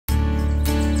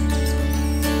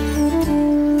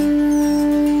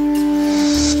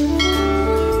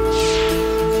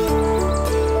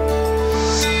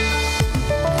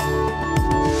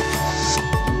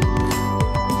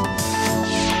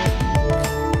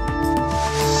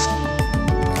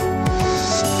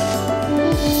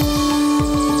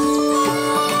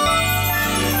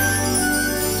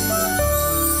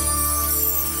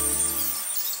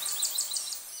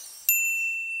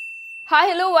Hi,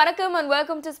 hello, vanakkam and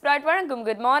welcome to Sprite. Vanakkam,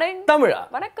 good morning. Tamizha.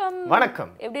 Vanakkam. Vanakkam.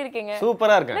 எப்படி இருக்கீங்க?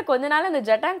 சூப்பரா இருக்கேன். என்ன கொஞ்ச நாள் அந்த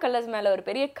ஜட்டாங் கலர்ஸ் மேல ஒரு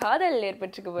பெரிய காதல்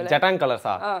ஏற்பட்டுருக்கு போல. ஜட்டாங்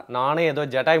கலர்ஸா? நானே ஏதோ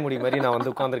ஜட்டாய் முடி மாதிரி நான்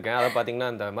வந்து உட்கார்ந்திருக்கேன். அத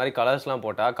பாத்தீங்கன்னா இந்த மாதிரி கலர்ஸ்லாம்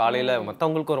போட்டா காலையில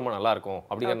மத்தவங்களுக்கு ரொம்ப நல்லா இருக்கும்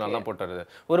அப்படிங்கறதனால போட்டுறது.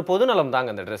 ஒரு பொது நலம்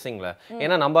தாங்க அந்த Dressingல.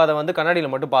 ஏன்னா நம்ம அத வந்து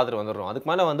கண்ணாடியில மட்டும் பார்த்துட்டு வந்துறோம். அதுக்கு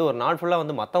மேல வந்து ஒரு நாள் ஃபுல்லா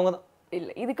வந்து மத்தவங்க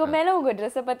இல்ல இதுக்கு மேல உங்க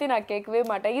Dress பத்தி நான் கேட்கவே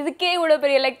மாட்டேன். இதுக்கே இவ்வளவு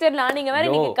பெரிய லெக்சர் நீங்க வேற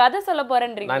நீங்க கதை சொல்ல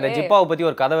போறேன்றீங்க. நான் இந்த ஜிப்பாவை பத்தி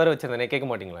ஒரு கதை வேற வச்சிருந்தேனே கேட்க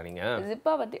மாட்டீங்களா நீங்க?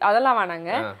 ஜிப்பா பத்தி அதெல்லாம் வேணாங்க.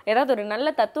 ஏதாவது ஒரு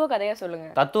நல்ல தத்துவ கதையா சொல்லுங்க.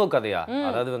 தத்துவ கதையா?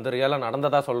 அதாவது வந்து ரியலா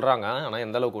நடந்ததா சொல்றாங்க. ஆனா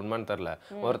எந்த அளவுக்கு உண்மைன்னு தெரியல.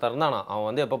 ஒருத்தர் தானா அவன்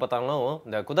வந்து எப்ப பார்த்தாலும்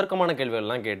இந்த குதர்க்கமான கேள்விகள்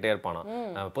எல்லாம் கேட்டே இருப்பானா.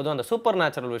 பொதுவா அந்த சூப்பர்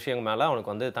நேச்சுரல் விஷயங்கள் மேல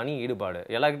அவனுக்கு வந்து தனி ஈடுபாடு.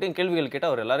 எல்லார்கிட்டயும் கேள்விகள்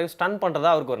கேட்டு அவர் எல்லாரையும் ஸ்டன்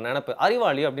பண்றதா அவருக்கு ஒரு நினைப்பு.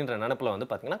 அறிவாளி அப்படின்ற நினைப்புல வந்து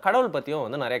பாத்தீங்கன்னா கடவுள் பத்தியும்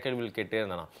வந்து நிறைய கேள்விகள் கேட்டே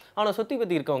இருந்தானா. அவனை சுத்தி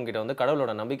பத்தி இருக்கவங்க கிட்ட வந்து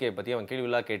கடவுளோட நம்பிக்கையை பத்தி அவன்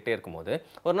கேள்விலாம் கேட்டே இருக்கும்போது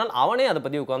ஒரு நாள் அவனே அதை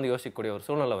பத்தி உட்கார்ந்து யோசிக்கக்கூடிய ஒரு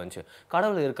சூழ்நிலை வந்துச்சு.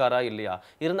 கடவுள் இருக்காரா இல்லையா?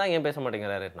 இருந்தா ஏன் பேச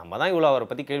மாட்டேங்கிறாரு? நம்ம தான் இவ்வளவு அவரை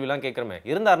பத்தி கேள்விலாம் கேட்கிறோமே.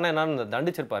 இருந்தாருன்னா என்ன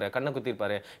தண்டிச்சிருப்பாரு, கண்ணை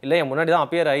குத்திருப்பாரு, இல்ல என் முன்னாடி தான்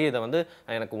அப்பியர் ஆகி இதை வந்து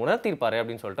எனக்கு உணர்த்திருப்பாரு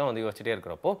அப்படின்னு சொல்லிட்டு வந்து யோசிச்சுட்டே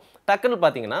இருக்கிறப்போ டக்குன்னு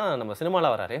பாத்தீங்கன்னா நம்ம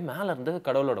சினிமால வராரு, மேல இருந்து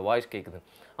கடவுளோட வாய்ஸ் கேட்குது.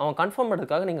 அவன் கன்ஃபார்ம்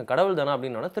பண்ணுறதுக்காக நீங்கள் கடவுள் தானே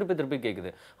அப்படின்னா திருப்பி கேட்குது.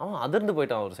 அவன் அதிர்ந்து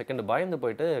போயிட்டான். ஒரு செகண்ட் பயந்து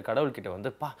போயிட்டு கடவுள்கிட்ட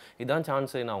வந்து இதான்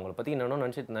சான்ஸ், நான் உங்களை பற்றி என்னென்னு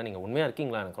நினச்சிட்டு இருந்தேன், நீங்கள் உண்மையாக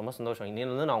இருக்கீங்களா, எனக்கு ரொம்ப சந்தோஷம்,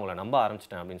 இன்னிலிருந்து நான் உங்களை நம்ப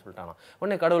ஆரம்பிச்சிட்டேன் அப்படின்னு சொல்லிட்டானா.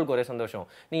 உடனே கடவுளுக்கு ஒரே சந்தோஷம்,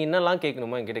 நீ என்னெல்லாம்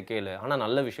கேட்கணுமோ என்கிட்ட கேளு, ஆனால்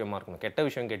நல்ல விஷயமா இருக்கணும், கெட்ட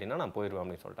விஷயம் கேட்டீங்கன்னா நான் போயிடுவேன்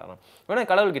அப்படின்னு சொல்லிட்டானா. உடனே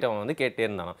கடவுள்கிட்ட அவன் வந்து கேட்டே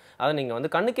இருந்தானா. அதை நீங்கள்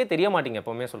வந்து கண்ணுக்கே தெரிய மாட்டீங்க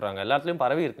எப்போவுமே சொல்கிறாங்க, எல்லாத்துலேயும்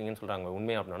பரவி இருக்கீங்கன்னு சொல்கிறாங்க,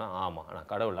 உண்மையாக அப்படின்னா ஆமாம் நான்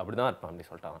கடவுள் அப்படி தான் இருப்பேன்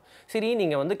அப்படின்னு சொல்லிட்டாங்க. சரி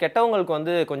நீங்கள் வந்து கெட்டவங்களுக்கு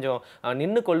வந்து கொஞ்சம்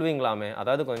நின்று கொள்வீங்களாமே,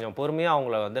 அதாவது கொஞ்சம் பொறுமையாக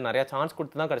அவங்கள வந்து நிறையா சான்ஸ்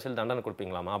கொடுத்து தான் கடைசியில் தண்டனை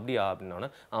கொடுப்பீங்களாமா, அப்படியா அப்படின்னா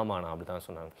ஆமாண்ணா அப்படி தான்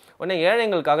சொன்னாங்க. உடனே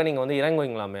ஏழைங்களுக்காக நீங்கள் வந்து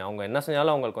இறங்குவீங்களாமே, அவங்க என்ன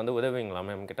செஞ்சாலும் அவங்களுக்கு வந்து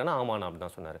உதவுவீங்களாமே அப்படின்னு கேட்டானா ஆமாண்ணா அப்படி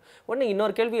தான் சொன்னார். உடனே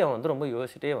இன்னொரு கேள்வி அவன் வந்து ரொம்ப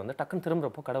யோசிச்சுட்டே வந்து டக்குன்னு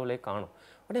திரும்புறப்போ கடவுளே காணும்.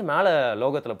 உடனே மேலே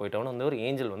லோகத்தில் போயிட்டவனு வந்து ஒரு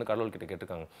ஏஞ்சல் வந்து கடவுள்கிட்ட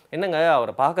கேட்டிருக்காங்க, என்னங்க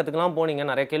அவரை பார்க்கறதுக்குலாம் போனீங்க,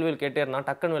 நிறைய கேள்விகள் கேட்டே இருந்தால்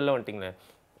டக்குன்னு வெளில வந்துட்டீங்களே.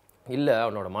 இல்லை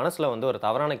அவனோட மனசில் வந்து ஒரு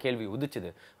தவறான கேள்வி உதிச்சுது,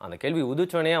 அந்த கேள்வி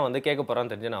உதிச்சோடனே வந்து கேட்க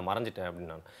போகிறான்னு தெரிஞ்சு நான் மறைஞ்சிட்டேன்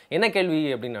அப்படின்னா. என்ன கேள்வி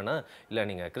அப்படின்னா, இல்லை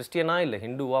நீங்கள் கிறிஸ்டியனா இல்லை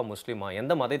ஹிந்துவா முஸ்லீமா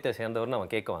எந்த மதத்தை சேர்ந்தவர்னு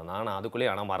அவன் கேட்க வந்தான், நான் அதுக்குள்ளேயே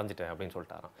ஆனால் மறைஞ்சிட்டேன் அப்படின்னு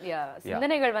சொல்லிட்டாரான்.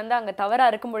 சிந்தனைகள் வந்து அங்கே தவறா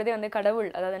இருக்கும் பொழுதே வந்து கடவுள்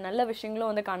அதாவது நல்ல விஷயங்களும்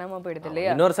வந்து காணாமல் போயிடுது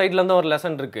இல்லையா. இன்னொரு சைட்ல இருந்து ஒரு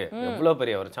லெசன் இருக்கு, எவ்வளோ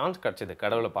பெரிய ஒரு சான்ஸ் கிடைச்சது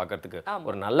கடவுளை பார்க்கறதுக்கு.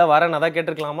 ஒரு நல்ல வரன் அதான்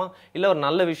கேட்டிருக்கலாமா, இல்லை ஒரு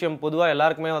நல்ல விஷயம் பொதுவாக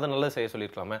எல்லாருக்குமே அதை நல்லது செய்ய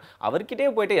சொல்லியிருக்கலாமே. அவர்கிட்டே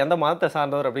போயிட்டு எந்த மதத்தை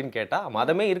சார்ந்தவர் அப்படின்னு கேட்டால்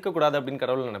மதமே இருக்கக்கூடாது அப்படின்னு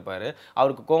கடவுள் நினைப்பாரு.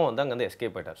 அவருக்கு கோவம் வந்து அங்கே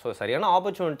எஸ்கேப் ஆயிட்டார். ஸோ சரியான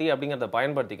ஆப்பர்ச்சுனிட்டி அப்படிங்கிறத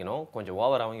பயன்படுத்திக்கணும், கொஞ்சம்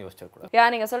ஓவராகவும் யோசிச்சிருக்கூடாது.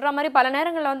 நீங்க சொல்ற மாதிரி பல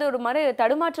நேரங்களில் வந்து ஒரு மாதிரி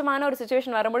தடுமாற்றமான ஒரு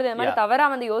சுச்சுவேஷன் வரும்போது இந்த மாதிரி தவறா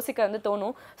வந்து யோசிக்க வந்து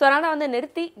தோணும். ஸோ அதனால வந்து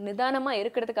நிறுத்தி நிதானமா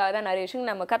இருக்கிறதுக்காக தான் நிறைய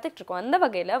விஷயங்கள் நம்ம கத்துட்டு இருக்கோம். அந்த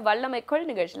வகையில வல்லமைக்குள்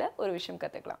நிகழ்ச்சியில ஒரு விஷயம்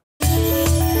கத்துக்கலாம்.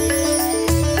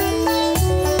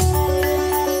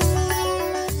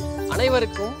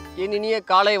 அனைவருக்கும் என் இனிய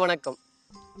காலை வணக்கம்.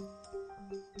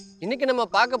 இன்னைக்கு நம்ம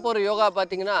பார்க்க போற யோகா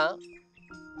பார்த்தீங்கன்னா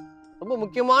ரொம்ப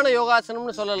முக்கியமான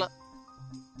யோகாசனம்னு சொல்லலாம்.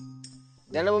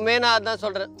 தினமுமே நான் அதான்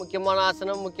சொல்கிறேன்,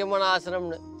 முக்கியமான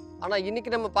ஆசனம்னு. ஆனால் இன்றைக்கி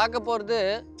நம்ம பார்க்க போகிறது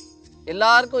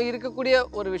எல்லாருக்கும் இருக்கக்கூடிய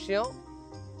ஒரு விஷயம்,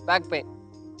 பேக் பெயின்.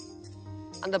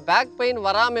 அந்த பேக் பெயின்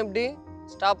வராமல் எப்படி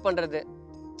ஸ்டாப் பண்ணுறது?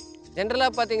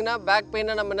 ஜென்ரலாக பார்த்தீங்கன்னா பேக்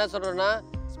பெயினை நம்ம என்ன சொல்கிறோன்னா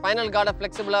ஸ்பைனல் கார்டை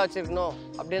ஃப்ளெக்சிபிளாக வச்சுருக்கணும்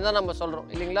அப்படின்னு தான் நம்ம சொல்கிறோம்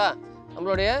இல்லைங்களா.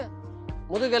 நம்மளுடைய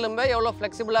முதுகெலும்பை எவ்வளோ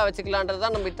ஃப்ளெக்சிபிளாக வச்சுக்கலான்றது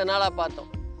தான் நம்ம இத்தனை நாளாக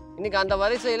பார்த்தோம். இன்றைக்கி அந்த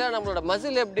வரிசையில் நம்மளோட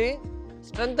மசில் எப்படி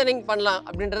ஸ்ட்ரென்தனிங் பண்ணலாம்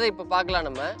அப்படின்றத இப்போ பார்க்கலாம்.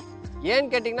 நம்ம ஏன்னு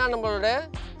கேட்டிங்கன்னா நம்மளோட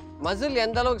மசில்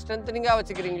எந்த அளவுக்கு ஸ்ட்ரென்தனிங்காக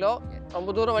வச்சுக்கிறீங்களோ,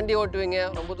 ரொம்ப தூரம் வண்டி ஓட்டுவீங்க,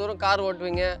 ரொம்ப தூரம் கார்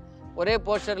ஓட்டுவீங்க, ஒரே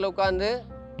போஸ்டரில் உட்காந்து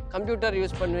கம்ப்யூட்டர்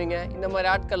யூஸ் பண்ணுவீங்க, இந்த மாதிரி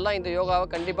ஆட்கள்லாம் இந்த யோகாவை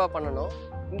கண்டிப்பாக பண்ணணும்.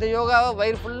 இந்த யோகாவை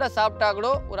வயிறு ஃபுல்லாக சாப்பிட்டா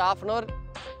கூட ஒரு 1/2 hour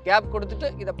கேப் கொடுத்துட்டு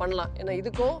இதை பண்ணலாம். ஏன்னா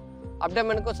இதுக்கும்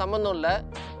அப்டமனுக்கும் சம்மந்தம் இல்லை.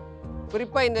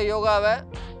 குறிப்பாக இந்த யோகாவை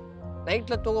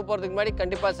நைட்டில் தூங்க போகிறதுக்கு முன்னாடி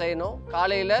கண்டிப்பாக செய்யணும்.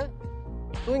 காலையில்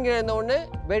தூங்கி எழுந்த உடனே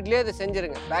பெட்லேயே இதை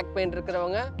செஞ்சுருங்க. பேக் பெயின்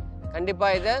இருக்கிறவங்க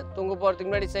கண்டிப்பாக இதை தூங்க போகிறதுக்கு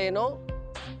முன்னாடி செய்யணும்.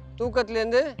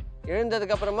 தூக்கத்துலேருந்து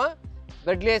எழுந்ததுக்கப்புறமா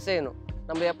பெட்லேயே செய்யணும்.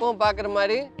 நம்ம எப்பவும் பார்க்குற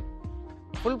மாதிரி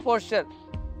ஃபுல் போஸ்டர்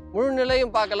முழு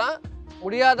நிலையும் பார்க்கலாம்.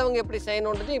 முடியாதவங்க எப்படி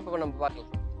செய்யணுன்றதையும் இப்போ நம்ம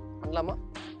பார்க்கலாம். பண்ணலாமா?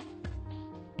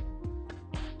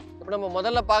 இப்போ நம்ம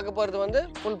முதல்ல பார்க்க போகிறது வந்து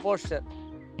ஃபுல் போஸ்டர்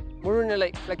முழு நிலை.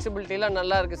 ஃப்ளெக்சிபிலிட்டிலாம்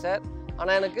நல்லா இருக்குது சார்,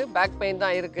 ஆனால் எனக்கு பேக் பெயின்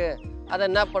தான் இருக்குது, அதை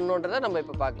என்ன பண்ணணுன்றதை நம்ம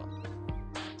இப்போ பார்க்கலாம்.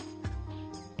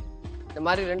 இந்த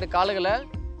மாதிரி 2 கால்களை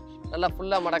நல்லா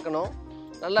ஃபுல்லாக மடக்கணும்,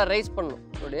 நல்லா ரைஸ் பண்ணணும்.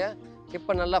 உங்களுடைய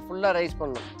ஹிப்பை நல்லா ஃபுல்லாக ரைஸ்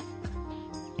பண்ணணும்.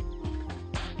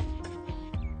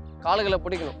 கால்களை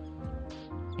பிடிக்கணும்,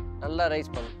 நல்லா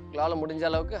ரைஸ் பண்ணணும். உங்களால் முடிஞ்ச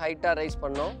அளவுக்கு ஹைட்டாக ரைஸ்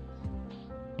பண்ணணும்.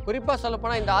 குறிப்பாக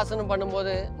சொல்லப்போனால் இந்த ஆசனம்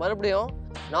பண்ணும்போது மறுபடியும்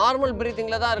நார்மல்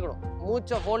ப்ரீத்திங்கில் தான் இருக்கணும்,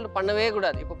 மூச்சை ஹோல்டு பண்ணவே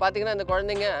கூடாது. இப்போ பார்த்தீங்கன்னா இந்த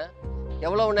குழந்தைங்க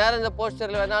எவ்வளோ நேரம் இந்த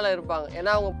போஸ்டரில் வேணாலும் இருப்பாங்க,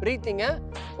 ஏன்னா அவங்க ப்ரீத்திங்கை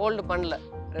ஹோல்டு பண்ணல.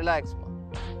 ரிலாக்ஸ்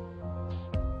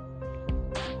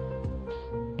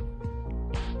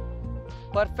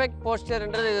பர்ஃபெக்ட்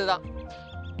போஸ்டர்ன்றது இதுதான்.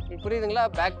 புரியுதுங்களா?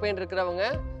 பேக் பெயின் இருக்கிறவங்க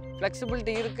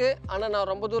ஃப்ளெக்சிபிலிட்டி இருக்குது, ஆனால் நான்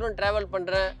ரொம்ப தூரம் ட்ராவல்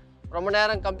பண்ணுறேன், ரொம்ப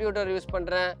நேரம் கம்ப்யூட்டர் யூஸ்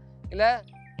பண்ணுறேன், இல்லை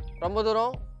ரொம்ப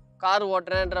தூரம் கார்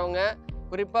ஓட்டுறேன்றவங்க,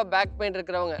 குறிப்பாக பேக் பெயின்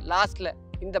இருக்கிறவங்க, லாஸ்ட்டில்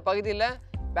இந்த பகுதியில்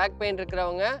பேக் பெயின்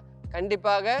இருக்கிறவங்க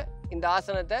கண்டிப்பாக இந்த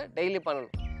ஆசனத்தை டெய்லி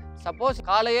பண்ணணும். சப்போஸ்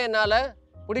காலையே என்னால்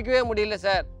பிடிக்கவே முடியல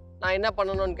சார், நான் என்ன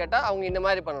பண்ணணும்னு கேட்டால் அவங்க இந்த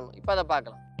மாதிரி பண்ணணும். இப்போ அதை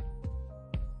பார்க்கலாம்.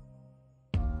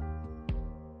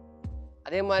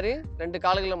 அதே மாதிரி 2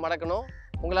 கால்களை மடக்கணும்.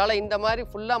 உங்களால் இந்த மாதிரி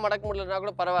ஃபுல்லாக மடக்க முடியலன்னா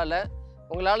கூட பரவாயில்ல,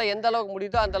 உங்களால் எந்த அளவுக்கு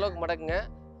முடியுதோ அந்த அளவுக்கு மடக்குங்க.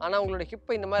 ஆனால் உங்களோட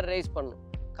ஹிப்பை இந்த மாதிரி ரைஸ் பண்ணணும்.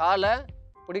 காலை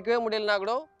பிடிக்கவே முடியலனா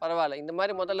கூட பரவாயில்ல, இந்த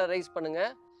மாதிரி முதல்ல ரைஸ்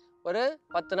பண்ணுங்கள். ஒரு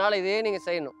 10 நாள் இதே நீங்கள்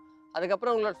செய்யணும்.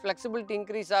 அதுக்கப்புறம் உங்களோட ஃப்ளெக்சிபிலிட்டி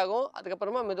இன்க்ரீஸ் ஆகும்.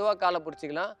 அதுக்கப்புறமா மெதுவாக காலை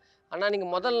பிடிச்சிக்கலாம். ஆனால்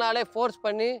நீங்கள் முதல் நாளே ஃபோர்ஸ்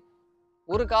பண்ணி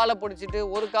ஒரு காலை பிடிச்சிட்டு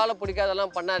ஒரு காலை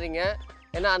பிடிக்காதெல்லாம் பண்ணாதீங்க.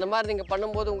 ஏன்னா அந்த மாதிரி நீங்கள்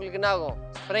பண்ணும்போது உங்களுக்கு என்ன ஆகும்,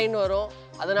 ஸ்ப்ரெயின் வரும்,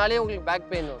 அதனாலேயே உங்களுக்கு பேக்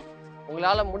பெயின் வரும்.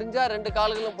 உங்களால் முடிஞ்சால் 2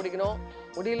 கால்களும் பிடிக்கணும்,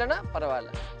 முடியலன்னா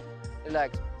பரவாயில்ல,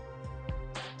 ரிலாக்ஸ்.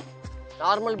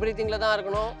 நார்மல் ப்ரீத்திங்கில் தான்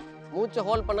இருக்கணும், மூச்சை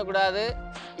ஹோல்ட் பண்ணக்கூடாது.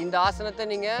 இந்த ஆசனத்தை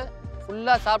நீங்கள்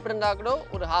ஃபுல்லாக சாப்பிட்ருந்தா கூட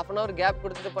ஒரு 1/2 hour கேப்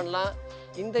கொடுத்துட்டு பண்ணலாம்.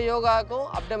 இந்த யோகாவுக்கும்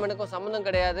அப்டமனுக்கும் சம்மந்தம்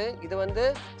கிடையாது. இது வந்து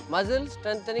muscle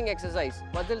strengthening exercise,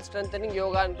 muscle strengthening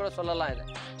யோகான்னு கூட சொல்லலாம் இது.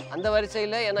 அந்த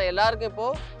வரிசையில் ஏன்னா எல்லாருக்கும்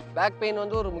இப்போது பேக் பெயின்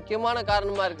வந்து ஒரு முக்கியமான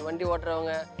காரணமாக இருக்குது. வண்டி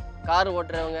ஓட்டுறவங்க, கார்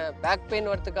ஓட்டுறவங்க, பேக் பெயின்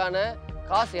வரத்துக்கான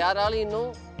காசு யாராலும்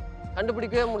இன்னும்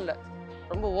கண்டுபிடிக்கவே முடியல.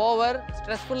 ரொம்ப ஓவர்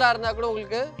ஸ்ட்ரெஸ்ஃபுல்லாக இருந்தால் கூட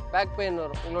உங்களுக்கு பேக் பெயின்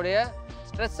வரும். உங்களுடைய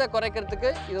ஸ்ட்ரெஸ்ஸை குறைக்கிறதுக்கு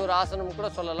இது ஒரு ஆசனம் கூட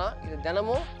சொல்லலாம். இது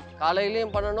தினமும்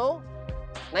காலையிலையும் பண்ணணும்,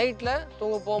 நைட்டில்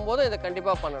தூங்க போகும்போது இதை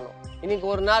கண்டிப்பாக பண்ணணும். இன்றைக்கி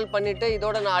ஒரு நாள் பண்ணிவிட்டு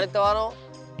இதோட நான் அடுத்த வாரம்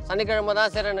சனிக்கிழமை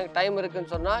தான் சரி எனக்கு டைம்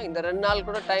இருக்குதுன்னு சொன்னால் இந்த 2 நாள்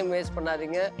கூட டைம் வேஸ்ட்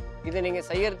பண்ணாதீங்க. இதை நீங்கள்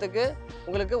செய்யறதுக்கு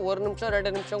உங்களுக்கு 1 நிமிஷம்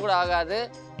 2 நிமிஷம் கூட ஆகாது.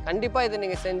 கண்டிப்பாக இதை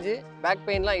நீங்கள் செஞ்சு பேக்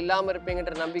பெயின்லாம் இல்லாமல்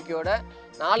இருப்பீங்கன்ற நம்பிக்கையோட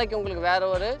நாளைக்கு உங்களுக்கு வேற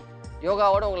ஒரு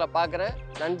யோகாவோட உங்களை பார்க்குறேன்.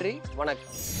 நன்றி,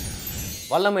 வணக்கம்.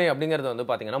 வல்லமை அப்படிங்கிறது வந்து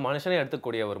பார்த்தீங்கன்னா மனுஷனே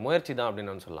எடுத்துக்கூடிய ஒரு முயற்சி தான்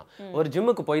அப்படின்னு சொல்லலாம். ஒரு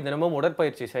ஜிம்முக்கு போய் தினமும்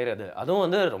உடற்பயிற்சி செய்கிறது, அதுவும்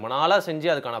வந்து ரொம்ப நாளாக செஞ்சு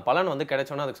அதுக்கான பலன் வந்து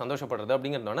கிடைச்சோன்னா அதுக்கு சந்தோஷப்படுறது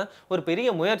அப்படிங்கிறதோட ஒரு பெரிய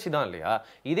முயற்சி தான் இல்லையா?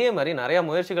 இதே மாதிரி நிறைய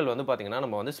முயற்சிகள் வந்து பார்த்தீங்கன்னா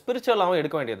நம்ம வந்து ஸ்பிரிச்சுவலாகவும்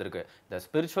எடுக்க வேண்டியது இருக்குது. இந்த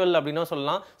ஸ்பிரிச்சுவல் அப்படின்னும்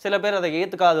சொல்லலாம், சில பேர் அதை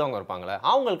ஏற்றுக்காதவங்க இருப்பாங்களே,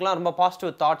 அவங்களுக்குலாம் ரொம்ப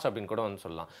பாசிட்டிவ் தாட்ஸ் அப்படின்னு கூட வந்து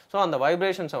சொல்லலாம். ஸோ அந்த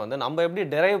வைப்ரேஷன்ஸை வந்து நம்ம எப்படி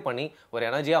டெரைவ் பண்ணி ஒரு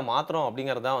எனர்ஜியாக மாற்றுறோம்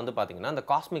அப்படிங்கிறது தான் வந்து பார்த்தீங்கன்னா அந்த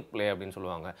காஸ்மிக் பிளே அப்படின்னு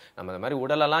சொல்லுவாங்க. நம்ம இந்த மாதிரி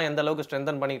உடலெல்லாம் எந்த அளவுக்கு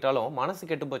ஸ்ட்ரென்தன் பண்ணிக்கிட்டாலும்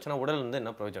மனசு கெட்டு போச்சுன்னா உடல் வந்து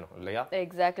என்ன பிரயோஜனம் இல்லையா?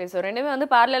 எக்ஸாக்ட்லி. ஸோ ரெண்டுமே வந்து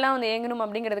பார்லலா வந்து இயங்கணும்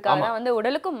அப்படிங்கிறதுக்காக தான் வந்து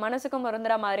உடலுக்கும் மனசுக்கும்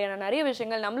மருந்துற மாதிரியான நிறைய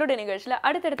விஷயங்கள் நம்மளுடைய நிகழ்ச்சியில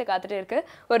அடுத்தடுத்து காத்துட்டு இருக்கு.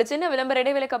 ஒரு சின்ன விளம்பர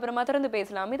இடைவேளைக்கு அப்புறமா தொடர்ந்து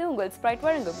பேசலாம். இது உங்கள் ஸ்பிரைட்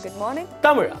வழங்கும் குட் மார்னிங்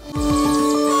தமிழா.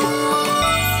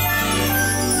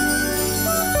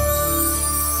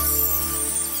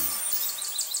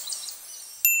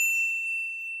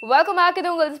 Welcome back. இது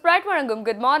உங்கள் ஸ்பிரைட் வழங்கும்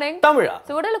குட் மார்னிங் தமிழா.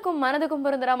 ஸோ உடலுக்கும் மனதுக்கும்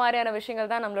பொருந்துற மாதிரியான விஷயங்கள்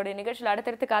தான் நம்மளுடைய நிகழ்ச்சியில்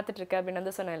அடுத்தடுத்து காத்துட்டு இருக்கு அப்படின்னு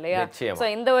வந்து சொன்னேன் இல்லையா? ஸோ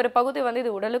இந்த ஒரு பகுதி வந்து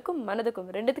இது உடலுக்கும் மனதுக்கும்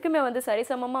ரெண்டுத்துக்குமே வந்து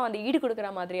சரிசமமா வந்து ஈடு கொடுக்குற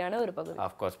மாதிரியான ஒரு பகுதி.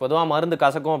 ஆஃப்கோர்ஸ் பொதுவாக மருந்து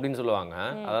கசக்கும் அப்படின்னு சொல்லுவாங்க,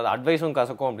 அதாவது அட்வைஸும்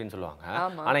கசக்கும் அப்படின்னு சொல்லுவாங்க.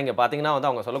 ஆனால் இங்கே பார்த்தீங்கன்னா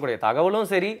வந்து அவங்க சொல்லக்கூடிய தகவலும்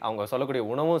சரி, அவங்க சொல்லக்கூடிய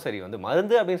உணவும் சரி வந்து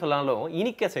மருந்து அப்படின்னு சொன்னாலும்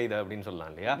இனிக்க செய்த அப்படின்னு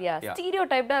சொல்லலாம் இல்லையா? ஸ்டீரியோ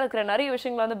டைப்டா இருக்கிற நிறைய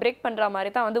விஷயங்களை வந்து பிரேக் பண்ற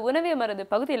மாதிரி தான் வந்து உணவே மருந்து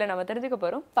பகுதியில் நம்ம தெரிஞ்சுக்க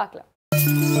போறோம். பார்க்கலாம்.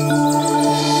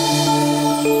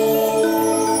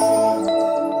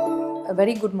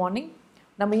 Very good morning.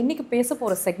 நம்ம இன்றைக்கி பேச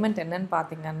போகிற செக்மெண்ட் என்னன்னு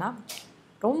பார்த்தீங்கன்னா,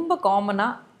 ரொம்ப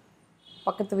காமனாக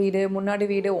பக்கத்து வீடு, முன்னாடி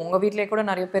வீடு, உங்கள் வீட்டிலே கூட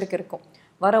நிறைய பேருக்கு இருக்கும்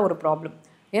வர ஒரு ப்ராப்ளம்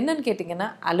என்னன்னு கேட்டிங்கன்னா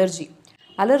அலர்ஜி.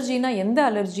 அலர்ஜினா எந்த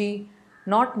அலர்ஜி?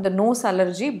 நாட் இந்த நோஸ்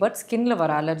அலர்ஜி, பட் ஸ்கின்ல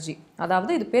வர அலர்ஜி.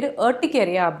 அதாவது இது பேர்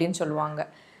ஏர்டிகேரியா அப்படின்னு சொல்லுவாங்க.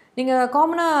 நீங்கள்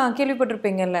காமனாக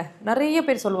கேள்விப்பட்டிருப்பீங்கல்ல, நிறைய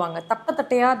பேர் சொல்லுவாங்க தட்டை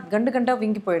தட்டையாக கண்டு கண்டாக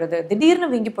வீங்கி போயிடுது, திடீர்னு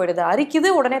வீங்கி போயிடுது, அரிக்குது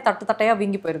உடனே தட்டு தட்டையாக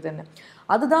வீங்கி போயிடுதுன்னு.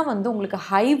 அதுதான் வந்து உங்களுக்கு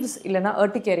ஹைவ்ஸ் இல்லைனா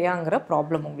ஏர்டிகேரியாங்கிற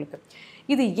ப்ராப்ளம் உங்களுக்கு.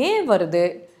 இது ஏன் வருது,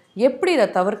 எப்படி இதை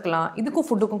தவிர்க்கலாம், இதுக்கும்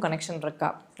ஃபுட்டுக்கும் கனெக்ஷன்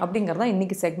இருக்கா அப்படிங்கிறது தான்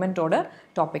இன்றைக்கி செக்மெண்ட்டோட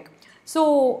டாபிக். ஸோ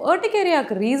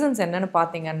ஏர்டிகேரியாவுக்கு ரீசன்ஸ் என்னென்னு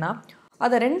பார்த்தீங்கன்னா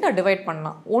அதை 2 டிவைட்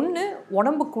பண்ணலாம். ஒன்று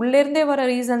உடம்புக்குள்ளேருந்தே வர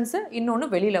ரீசன்ஸு, இன்னொன்று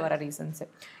வெளியில் வர ரீசன்ஸு.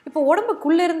 இப்போ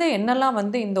உடம்புக்குள்ளேருந்தே என்னெல்லாம்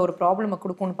வந்து இந்த ஒரு ப்ராப்ளமை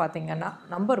கொடுக்கும்னு பார்த்தீங்கன்னா,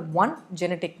 நம்பர் 1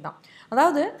 ஜெனட்டிக் தான்.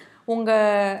 அதாவது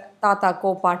உங்கள் தாத்தாக்கோ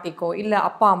பாட்டிக்கோ இல்லை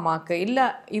அப்பா அம்மாவுக்கு இல்லை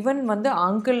ஈவன் வந்து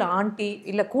அங்கிள் ஆண்டி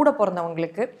இல்லை கூட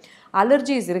பிறந்தவங்களுக்கு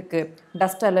அலர்ஜிஸ் இருக்குது.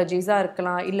 டஸ்ட் அலர்ஜிஸாக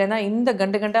இருக்கலாம், இல்லைனா இந்த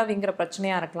கண்டு கண்டாக வீங்கிற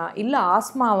பிரச்சனையாக இருக்கலாம், இல்லை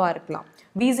ஆஸ்மாவாக இருக்கலாம்,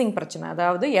 வீசிங் பிரச்சனை,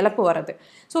 அதாவது இழப்பு வர்றது.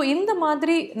 ஸோ இந்த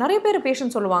மாதிரி நிறைய பேர்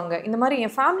பேஷண்ட் சொல்லுவாங்க, இந்த மாதிரி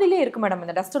என் ஃபேமிலியிலே இருக்குது மேடம்,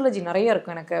 இந்த டஸ்ட் அலர்ஜி நிறைய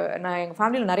இருக்குது எனக்கு, நான் எங்கள்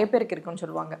ஃபேமிலியில் நிறைய பேருக்கு இருக்குன்னு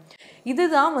சொல்லுவாங்க.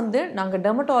 இதுதான் வந்து நாங்கள்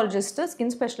டெர்மட்டாலஜிஸ்ட்டு,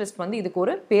 ஸ்கின் ஸ்பெஷலிஸ்ட் வந்து இதுக்கு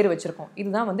ஒரு பேர் வச்சுருக்கோம்.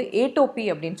 இதுதான் வந்து ஏட்டோபி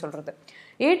அப்படின்னு சொல்கிறது.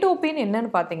 ஏட்டோப்பின்னு என்னன்னு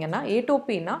பார்த்தீங்கன்னா,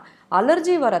 ஏட்டோப்பின்னா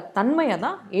அலர்ஜி வர தன்மையை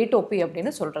தான் ஏட்டோபி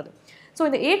அப்படின்னு சொல்கிறது. ஸோ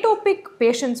இந்த ஏட்டோபிக்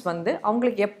பேஷண்ட்ஸ் வந்து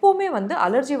அவங்களுக்கு எப்போவுமே வந்து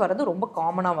அலர்ஜி வர்றது ரொம்ப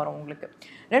காமனாக வரும் உங்களுக்கு.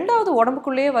 ரெண்டாவது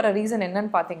உடம்புக்குள்ளேயே வர ரீசன்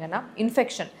என்னன்னு பார்த்தீங்கன்னா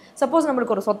இன்ஃபெக்ஷன். சப்போஸ்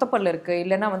நம்மளுக்கு ஒரு சொத்தப்பல் இருக்குது,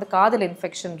 இல்லைனா வந்து காதில்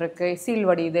இன்ஃபெக்ஷன் இருக்குது, சீல்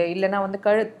வடியுது, இல்லைனா வந்து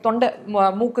தொண்டை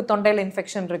மூக்கு தொண்டையில்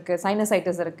இன்ஃபெக்ஷன் இருக்குது,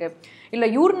 சைனசைட்டிஸ் இருக்குது, இல்லை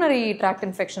யூரினரி ட்ராக்ட்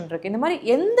இன்ஃபெக்ஷன் இருக்குது. இந்த மாதிரி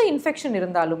எந்த இன்ஃபெக்ஷன்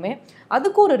இருந்தாலுமே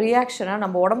அதுக்கு ஒரு ரியாக்ஷனாக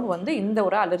நம்ம உடம்பு வந்து இந்த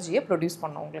ஒரு அலர்ஜியை ப்ரொடியூஸ்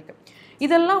பண்ணோம் உங்களுக்கு.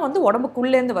 இதெல்லாம் வந்து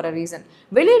உடம்புக்குள்ளேருந்து வர ரீசன்.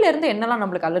 வெளியிலேருந்து என்னெல்லாம்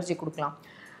நம்மளுக்கு அலர்ஜி கொடுக்கலாம்?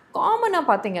 காமனாக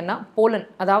பார்த்தீங்கன்னா போலன்,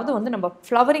 அதாவது வந்து நம்ம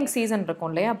ஃப்ளவரிங் சீசன்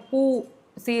இருக்கும் இல்லையா,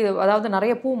 அதாவது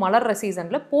நிறைய பூ மலர்ற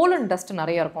சீசனில் போலன் டஸ்ட்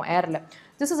நிறைய இருக்கும் ஏரில்.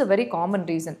 This is a very common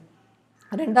reason.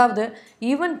 ரெண்டாவது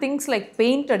ஈவன் திங்ஸ் லைக்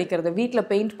பெயிண்ட் அடிக்கிறது, வீட்டில்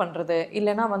பெயிண்ட் பண்ணுறது,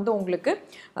 இல்லைனா வந்து உங்களுக்கு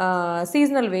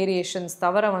சீசனல் வேரியேஷன்ஸ்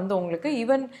தவிர வந்து உங்களுக்கு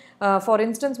ஈவன் ஃபார்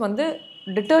இன்ஸ்டன்ஸ் வந்து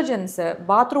டிட்டர்ஜென்ட்ஸு,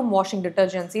 பாத்ரூம் வாஷிங்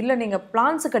டிட்டர்ஜென்ட்ஸ், இல்லை நீங்கள்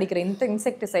பிளான்ஸுக்கு அடிக்கிற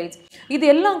இன்செக்டிசைட்ஸ், இது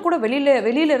எல்லாம் கூட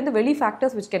வெளியிலேருந்து வெளி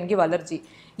factors which can give allergy.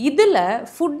 இதில்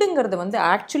ஃபுட்டுங்கிறது வந்து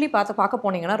ஆக்சுவலி பார்க்க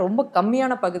போனீங்கன்னா ரொம்ப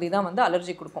கம்மியான பகுதி தான் வந்து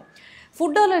அலர்ஜி கொடுக்கும்.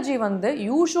 ஃபுட் அலர்ஜி வந்து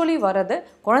யூஸ்வலி வரது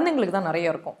குழந்தைங்களுக்கு தான்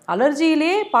நிறைய இருக்கும்.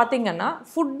 அலர்ஜியிலே பார்த்தீங்கன்னா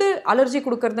ஃபுட்டு அலர்ஜி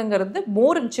கொடுக்கறதுங்கிறது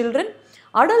மோர் இன் சில்ட்ரன்.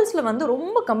 அடல்ட்ஸில் வந்து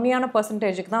ரொம்ப கம்மியான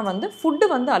பர்சன்டேஜுக்கு தான் வந்து ஃபுட்டு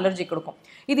வந்து அலர்ஜி கொடுக்கும்.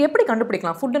 இது எப்படி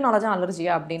கண்டுபிடிக்கலாம் ஃபுட்டுனால தான்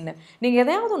அலர்ஜியா அப்படின்னு? நீங்கள்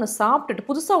எதையாவது ஒன்று சாப்பிட்டுட்டு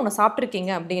புதுசாக ஒன்று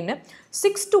சாப்பிட்ருக்கீங்க அப்படின்னு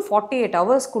 6 to 48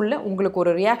 ஹவர்ஸ்க்குள்ளே உங்களுக்கு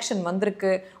ஒரு ரியாக்ஷன்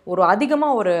வந்திருக்கு, ஒரு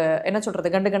அதிகமாக ஒரு என்ன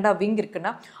சொல்கிறது கண்டாக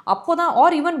வீங்கிருக்குன்னா அப்போ தான்,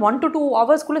 ஆர் ஈவன் 1 to 2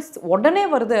 ஹவர்ஸ்க்குள்ளே உடனே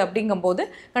வருது அப்படிங்கும்போது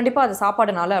கண்டிப்பாக அது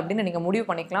சாப்பாடுனால அப்படின்னு நீங்கள் முடிவு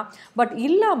பண்ணிக்கலாம். பட்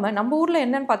இல்லாமல் நம்ம ஊரில்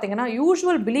என்னென்னு பார்த்தீங்கன்னா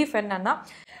யூஸ்வல் பிலீஃப் என்னென்னா,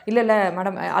 இல்லை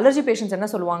மேடம் அலர்ஜி பேஷண்ட்ஸ் என்ன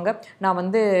சொல்லுவாங்க, நான்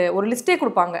வந்து ஒரு லிஸ்ட்டே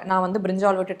கொடுப்பாங்க, நான் வந்து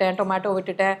பிரிஞ்சால் விட்டுட்டேன், டொமேட்டோ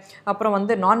விட்டுட்டேன், அப்புறம்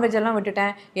வந்து நான்வெஜ் எல்லாம்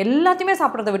விட்டுட்டேன், எல்லாத்தையுமே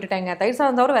சாப்பிட்றத விட்டுட்டேங்க, தயிர்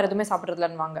சாதம் தவிர வேறு எதுவுமே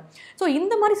சாப்பிட்றதுலன்னுவாங்க. ஸோ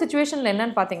இந்த மாதிரி சுச்சுவேஷனில்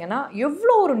என்னென்னு பார்த்தீங்கன்னா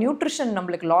எவ்வளோ ஒரு நியூட்ரிஷன்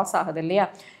நம்மளுக்கு லாஸ் ஆகுது இல்லையா?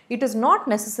 It is not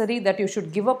necessary that you should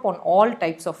give up on all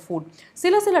types of food.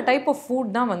 சில டைப் ஆஃப்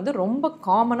ஃபுட் தான் வந்து ரொம்ப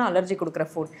காமனாக அலர்ஜி கொடுக்குற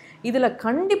ஃபுட். இதில்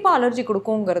கண்டிப்பாக அலர்ஜி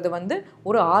கொடுக்குங்கிறது வந்து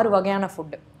ஒரு 6 வகையான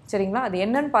ஃபுட்டு, சரிங்களா? அது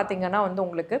என்னன்னு பார்த்தீங்கன்னா வந்து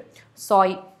உங்களுக்கு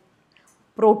சாய்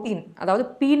ப்ரோட்டீன், அதாவது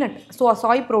பீனட்,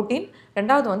 சாய் ப்ரோட்டீன்.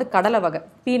 ரெண்டாவது வந்து கடலை வகை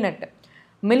பீனட்,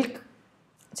 மில்க்,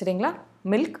 சரிங்களா,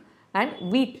 மில்க் அண்ட்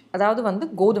வீட், அதாவது வந்து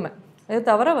கோதுமை. இது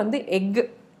தவிர வந்து எக்கு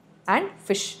அண்ட்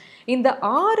ஃபிஷ். இந்த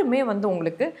 6மே வந்து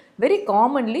உங்களுக்கு வெரி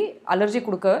காமன்லி அலர்ஜி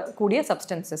கொடுக்கக்கூடிய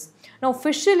சப்ஸ்டன்சஸ். நான்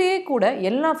ஃபிஷ்ஷிலேயே கூட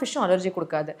எல்லா ஃபிஷ்ஷும் அலர்ஜி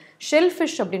கொடுக்காது. ஷெல்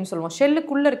ஃபிஷ் அப்படின்னு சொல்லுவோம்,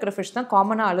 ஷெல்லுக்குள்ளே இருக்கிற ஃபிஷ் தான்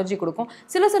காமனாக அலர்ஜி கொடுக்கும்.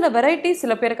 சில வெரைட்டிஸ்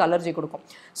சில பேருக்கு அலர்ஜி கொடுக்கும்.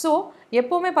 ஸோ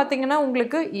எப்போவுமே பார்த்தீங்கன்னா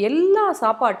உங்களுக்கு எல்லா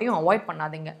சாப்பாட்டையும் அவாய்ட்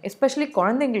பண்ணாதீங்க. எஸ்பெஷலி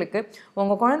குழந்தைங்களுக்கு.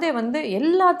 உங்கள் குழந்தைய வந்து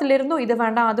எல்லாத்துலேருந்தும் இது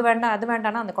வேண்டாம் அது வேண்டாம் அது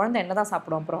வேண்டாம்னா அந்த குழந்தை என்ன தான்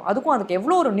சாப்பிடும்? அப்புறம் அதுக்கு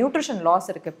எவ்வளோ ஒரு நியூட்ரிஷன்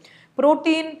லாஸ் இருக்குது.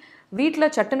 ப்ரோட்டீன்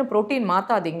வீட்டில் சட்டுன்னு ப்ரோட்டீன்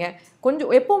மாற்றாதீங்க. கொஞ்சம்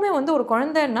எப்போவுமே வந்து ஒரு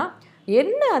குழந்தைன்னா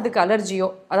என்ன அதுக்கு அலர்ஜியோ,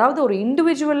 அதாவது ஒரு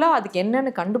இண்டிவிஜுவலாக அதுக்கு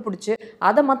என்னென்னு கண்டுபிடிச்சி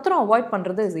அதை மாத்திரம் அவாய்ட்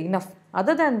பண்ணுறது is enough.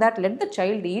 Other than that let the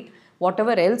child eat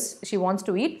whatever else she wants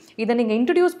to eat. இதை நீங்கள்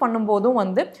இன்ட்ரடியூஸ் பண்ணும்போதும்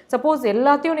வந்து சப்போஸ்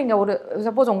எல்லாத்தையும் நீங்கள்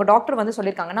சப்போஸ் உங்கள் டாக்டர் வந்து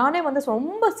சொல்லியிருக்காங்க, நானே வந்து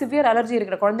ரொம்ப சிவியர் அலர்ஜி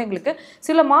இருக்கிற குழந்தைங்களுக்கு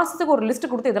சில மாதத்துக்கு ஒரு லிஸ்ட்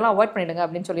கொடுத்து இதெல்லாம் அவாய்ட் பண்ணிடுங்க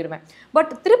அப்படின்னு சொல்லிடுவேன்.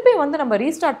 பட் திருப்பி வந்து நம்ம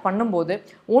ரீஸ்டார்ட் பண்ணும்போது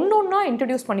ஒன்றா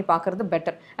இன்ட்ரடியூஸ் பண்ணி பார்க்குறது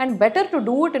better. And better to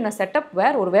do it in a setup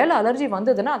வேர் ஒரு வேளை அலர்ஜி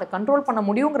வந்ததுன்னா அதை கண்ட்ரோல் பண்ண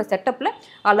முடியுங்கிற செட்டப்பில்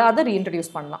அதை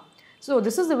ரீஇன்ட்ரடியூஸ் பண்ணலாம். So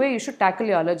this is the way you should tackle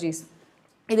your allergies.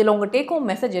 இதில் உங்கள் டேக் ஹோம்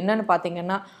மெசேஜ் என்னன்னு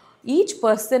பார்த்தீங்கன்னா, each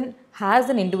person has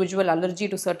an individual allergy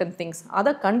to certain things.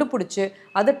 அதை கண்டுபிடிச்சு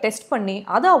அதை டெஸ்ட் பண்ணி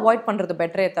அதை அவாய்ட் பண்ணுறது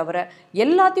பெட்டரே தவிர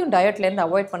எல்லாத்தையும் டயட்லேருந்து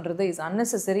அவாய்ட் பண்ணுறது is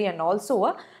unnecessary and also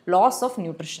a loss of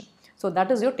nutrition. So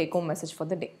that is your take home message for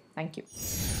the day. Thank you.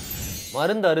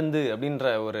 மருந்து அருந்து அப்படின்ற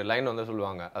ஒரு லைன் வந்து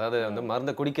சொல்லுவாங்க, அதாவது வந்து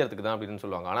மருந்தை குடிக்கிறதுக்கு தான் அப்படின்னு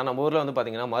சொல்லுவாங்க. ஆனால் நம்ம ஊரில் வந்து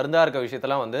பார்த்தீங்கன்னா மருந்தாக இருக்க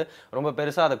விஷயத்தெல்லாம் வந்து ரொம்ப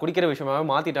பெருசாக அதை குடிக்கிற விஷயமாவே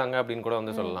மாற்றிட்டாங்க அப்படின்னு கூட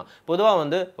வந்து சொல்லலாம். பொதுவாக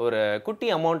வந்து ஒரு குட்டி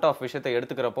அமௌண்ட் ஆஃப் விஷயத்தை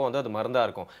எடுத்துக்கிறப்போ வந்து அது மருந்தாக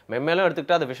இருக்கும், மென்மேலும்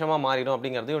எடுத்துக்கிட்டு அது விஷயமா மாறிடும்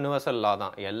அப்படிங்கிறது யூனிவர்சல் லா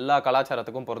தான், எல்லா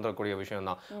கலாச்சாரத்துக்கும் பொருந்தக்கூடிய விஷயம்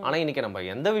தான். ஆனால் இன்னைக்கு நம்ம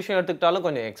எந்த விஷயம் எடுத்துக்கிட்டாலும்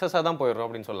கொஞ்சம் எக்ஸஸாக தான் போயிடுறோம்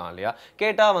அப்படின்னு சொல்லலாம் இல்லையா?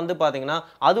 கேட்டால் வந்து பார்த்தீங்கன்னா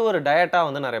அது ஒரு டயட்டாக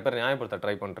வந்து நிறைய பேர் நியாயப்படுத்த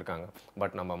ட்ரை பண்ணிருக்காங்க.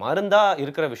 பட் நம்ம மருந்தாக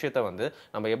இருக்கிற விஷயத்த வந்து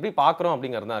நம்ம எப்படி பார்க்குறோம்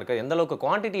அப்படிங்கிறது தான் இருக்குது, எந்த அளவுக்கு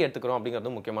குவாண்டிட்டி எடுத்துக்கிறோம்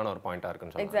அப்படிங்கிறது முக்கியமான ஒரு பாயிண்டா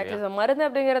இருக்குன்னு சொல்லுவாங்க. எக்ஸாக்ட்லி. மருந்து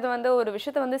அப்படிங்கிறது வந்து ஒரு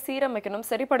விஷயத்தை வந்து சீரமைக்கணும்,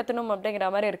 சரிப்படுத்தணும் அப்படிங்கிற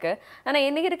மாதிரி இருக்கு. ஆனா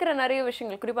இன்னைக்கு இருக்கிற நிறைய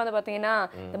விஷயங்கள் குறிப்பா வந்து பாத்தீங்கன்னா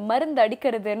இந்த மருந்து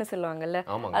அடிக்கிறதுன்னு சொல்லுவாங்கல்ல,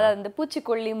 அதாவது இந்த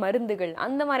பூச்சிக்கொல்லி மருந்துகள்,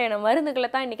 அந்த மாதிரியான மருந்துகளை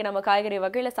தான் இன்னைக்கு நம்ம காய்கறி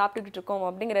வகையில சாப்பிட்டுக்கிட்டு இருக்கோம்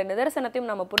அப்படிங்கிற நிதர்சனத்தையும்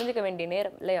நம்ம புரிஞ்சுக்க வேண்டிய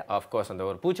நேரம் இல்லையா? ஆஃப்கோர்ஸ் அந்த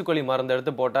ஒரு பூச்சிக்கொல்லி மருந்து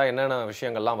எடுத்து போட்டா என்னென்ன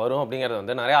விஷயங்கள்லாம் வரும் அப்படிங்கிறது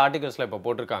வந்து நிறைய ஆர்டிகல்ஸ்ல இப்போ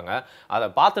போட்டிருக்காங்க. அதை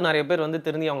பார்த்து நிறைய பேர் வந்து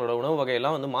திருந்தி அவங்களோட உணவு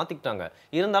வகையெல்லாம் வந்து மாத்திக்கிட்டாங்க.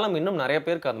 இருந்தாலும் இன்னும் நிறைய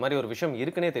பேருக்கு அது மாதிரி ஒரு விஷயம்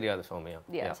இருக்குன்னே தெரியாது சௌமியா.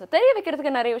 தெரிய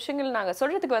வைக்கிறதுக்கு நிறைய விஷயங்கள் நாங்க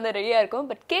சொல்றதுக்கு வந்து ரெடியா இருக்கோம்.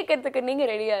 பட் கேட்கறதுக்கு நீங்க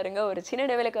ரெடியா இருங்க. ஒரு சின்ன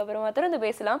இடைவேளைக்கு அப்புறமா தொடர்ந்து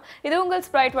பேசலாம். இது உங்கள்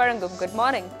ஸ்பிரைட் வழங்கும் குட்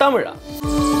மார்னிங் தமிழா.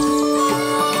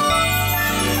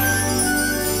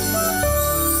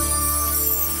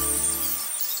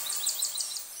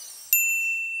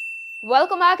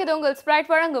 Welcome back. இது உங்கள் ஸ்ப்ரைட்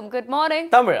வழங்கும் குட்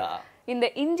மார்னிங் தமிழா. இந்த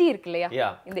இஞ்சி இருக்கு இல்லையா,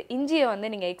 இந்த இஞ்சியை வந்து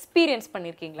நீங்க எக்ஸ்பீரியன்ஸ்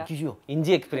பண்ணிருக்கீங்களா? ஐயோ,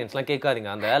 இஞ்சி எக்ஸ்பீரியன்ஸ்லாம் கேட்காதீங்க.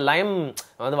 அந்த லைம்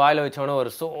வந்து வாயில வச்சோன்னே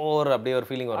ஒரு சோர் அப்படியே ஒரு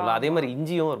ஃபீலிங் வரல, அதே மாதிரி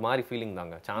இஞ்சியும் ஒரு மாதிரி ஃபீலிங்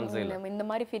தாங்க. சான்ஸே இல்லை. இந்த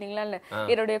மாதிரி ஃபீலிங்லாம் இல்லை.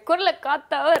 என்னுடைய குரலை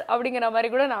காத்தவர் அப்படிங்கிற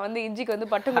மாதிரி கூட நான் வந்து இஞ்சிக்கு வந்து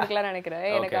பட்டம் கொடுக்கலாம்னு நினைக்கிறேன்.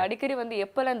 எனக்கு அடிக்கடி வந்து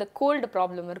எப்பெல்லாம் இந்த கோல்டு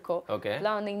ப்ராப்ளம் இருக்கோ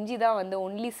எல்லாம் வந்து இஞ்சி தான் வந்து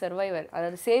ஒன்லி சர்வைவர்,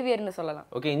 அதாவது சேவியர்னு சொல்லலாம்.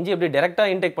 ஓகே, இஞ்சி எப்படி டைரக்டா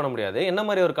இன்டேக் பண்ண முடியாது, என்ன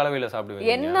மாதிரி ஒரு கலவையில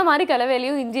சாப்பிடுவீங்க? என்ன மாதிரி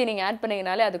கலவையிலையும் இஞ்சி நீங்க ஆட்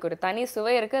பண்ணீங்கனாலே அதுக்கு ஒரு தனி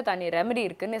சுவை இருக்கு, தனி ரெமெடி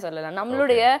இருக்குன்னு சொல்லலாம்.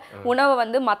 நம்மளுடைய உணவை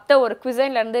வந்து மத்த ஒரு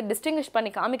குசைன்ல இருந்து டிஸ்டிங்கிஷ் பண்ணி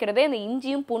காமிக்கிறதே இந்த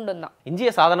இஞ்சியும் பூண்டும் தான்.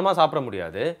 இஞ்சியை சாதாரணமா சாப்பிட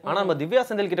முடியாது, ஆனா நம்ம திவ்யா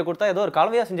செந்தில் கிட்ட கொடுத்தா ஏதோ ஒரு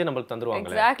கலவையா செஞ்சு நம்மளுக்கு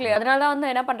தந்துருவாங்க. எக்ஸாக்ட்லி. அதனால தான்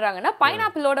வந்து என்ன பண்றாங்கன்னா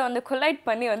பைனாப்பிளோட வந்து கொலைட்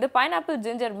பண்ணி வந்து பைனாப்பிள்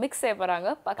ஜிஞ்சர் மிக்ஸ் செய்ய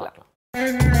போறாங்க. பார்க்கலாம்.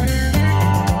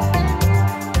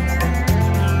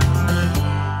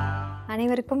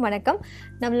 அனைவருக்கும் வணக்கம்.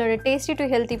 நம்மளோட டேஸ்டி டு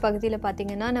ஹெல்த்தி பகுதியில்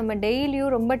பார்த்திங்கன்னா நம்ம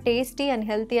டெய்லியும் ரொம்ப டேஸ்டி அண்ட்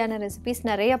ஹெல்த்தியான ரெசிபிஸ்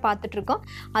நிறையா பார்த்துட்ருக்கோம்.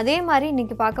 அதே மாதிரி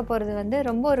இன்றைக்கி பார்க்க போகிறது வந்து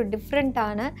ரொம்ப ஒரு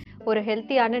டிஃப்ரெண்ட்டான ஒரு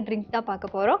ஹெல்த்தியான ட்ரிங்க் தான்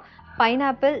பார்க்க போகிறோம்.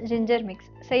 Pineapple ginger mix.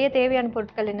 செய்ய தேவையான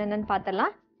பொருட்கள் என்னென்னு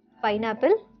பார்த்தலாம்.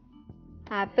 Pineapple,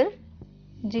 apple,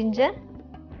 ginger,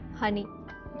 honey.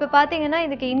 இப்போ பார்த்தீங்கன்னா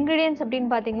இதுக்கு இன்க்ரீடியன்ஸ் அப்படின்னு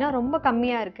பார்த்தீங்கன்னா ரொம்ப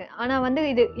கம்மியாக இருக்குது. ஆனால் வந்து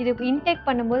இது இன்டேக்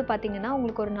பண்ணும்போது பார்த்தீங்கன்னா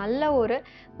உங்களுக்கு ஒரு நல்ல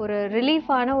ஒரு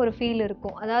ரிலீஃபான ஒரு ஃபீல்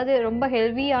இருக்கும். அதாவது ரொம்ப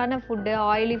ஹெல்வியான ஃபுட்டு,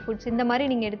 ஆயிலி ஃபுட்ஸ் இந்த மாதிரி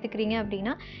நீங்கள் எடுத்துக்கிறீங்க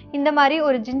அப்படின்னா இந்த மாதிரி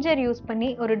ஒரு ஜிஞ்சர் யூஸ் பண்ணி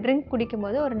ஒரு ட்ரிங்க்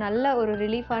குடிக்கும்போது ஒரு நல்ல ஒரு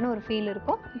ரிலீஃபான ஒரு ஃபீல்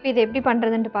இருக்கும். இப்போ இதை எப்படி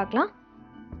பண்ணுறதுன்ட்டு பார்க்கலாம்.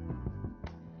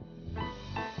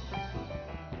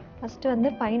 ஃபஸ்ட்டு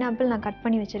வந்து பைனாப்பிள் நான் கட்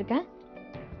பண்ணி வச்சுருக்கேன்.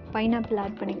 பைனாப்பிள்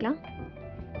ஆட் பண்ணிக்கலாம்.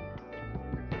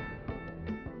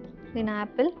 then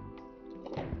apple,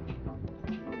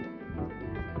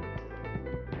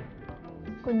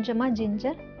 கொஞ்சமா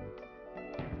ginger,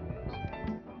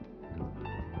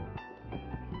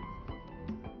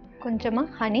 கொஞ்சமா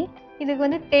honey. இதுக்கு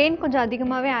வந்து தேன் கொஞ்சம்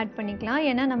அதிகமாகவே ஆட் பண்ணிக்கலாம்,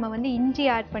 ஏன்னா நம்ம வந்து இஞ்சி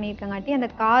ஆட் பண்ணியிருக்கங்காட்டி அந்த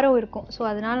காரம் இருக்கும். ஸோ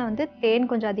அதனால் வந்து தேன்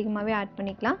கொஞ்சம் அதிகமாகவே ஆட்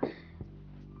பண்ணிக்கலாம்.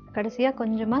 கடைசியாக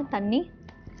கொஞ்சமாக தண்ணி.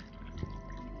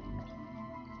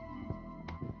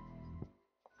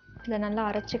 இதை நல்லா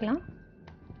அரைச்சிக்கலாம்.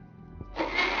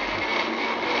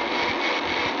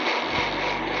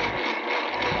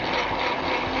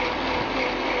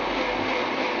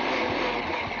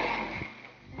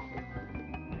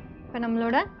 இப்போ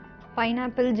நம்மளோட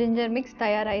பைனாப்பிள் ஜிஞ்சர் மிக்ஸ்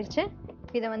தயாராகிடுச்சு.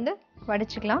 இதை வந்து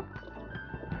வடிச்சுக்கலாம்.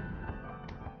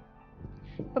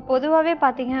 இப்போ பொதுவாகவே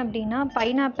பார்த்தீங்க அப்படின்னா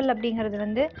பைனாப்பிள் அப்படிங்கிறது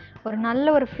வந்து ஒரு நல்ல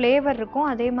ஒரு ஃப்ளேவர் இருக்கும்.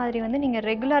 அதே மாதிரி வந்து நீங்கள்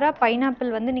ரெகுலராக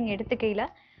பைனாப்பிள் வந்து நீங்கள் எடுத்துக்கையில்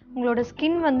உங்களோட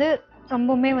ஸ்கின் வந்து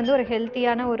ரொம்பவுமே வந்து ஒரு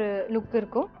ஹெல்த்தியான ஒரு லுக்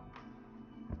இருக்கும்.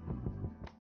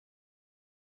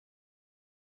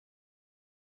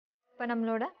 இப்போ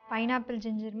நம்மளோட பைனாப்பிள்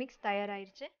ஜிஞ்சர் மிக்ஸ்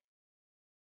தயாராகிடுச்சு.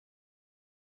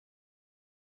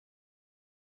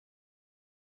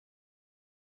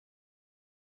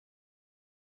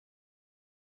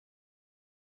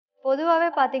 பொதுவாகவே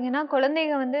பார்த்தீங்கன்னா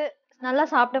குழந்தைங்க வந்து நல்லா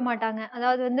சாப்பிட மாட்டாங்க.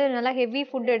 அதாவது வந்து நல்லா ஹெவி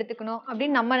ஃபுட் எடுத்துக்கணும்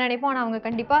அப்படின்னு நம்ம நினைப்போம். ஆனால் அவங்க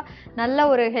கண்டிப்பாக நல்ல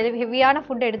ஒரு ஹெவியான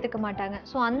ஃபுட் எடுத்துக்க மாட்டாங்க.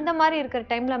 ஸோ அந்த மாதிரி இருக்கிற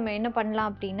டைமில் நம்ம என்ன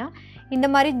பண்ணலாம் அப்படின்னா இந்த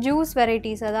மாதிரி ஜூஸ்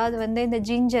வெரைட்டிஸ், அதாவது வந்து இந்த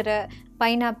ஜிஞ்சரு,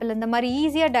 பைனாப்பிள் இந்த மாதிரி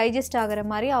ஈஸியாக டைஜஸ்ட் ஆகிற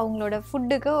மாதிரி அவங்களோட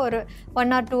ஃபுட்டுக்கு ஒரு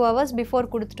 1 or 2 hours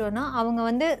பிஃபோர் கொடுத்துட்டோன்னா அவங்க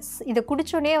வந்து இதை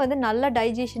குடித்தோடனே வந்து நல்ல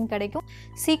டைஜஷன் கிடைக்கும்,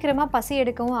 சீக்கிரமாக பசி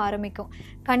எடுக்கவும் ஆரம்பிக்கும்.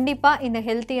 கண்டிப்பாக இந்த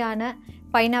ஹெல்த்தியான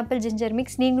பைனாப்பிள் ஜிஞ்சர்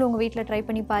மிக்ஸ் நீங்களும் உங்கள் வீட்டில் ட்ரை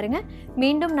பண்ணி பாருங்கள்.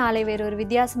 மீண்டும் நாளை வேறு ஒரு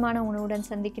வித்தியாசமான உணவுடன்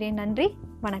சந்திக்கிறேன். நன்றி,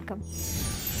 வணக்கம்.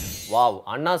 வாவ்,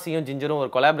 அன்னாசியும் ஜிஞ்சரும் ஒரு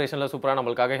கொலாபரேஷனில் சூப்பராக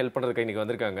நம்மளுக்காக ஹெல்ப் பண்ணுறதுக்கு இன்றைக்கி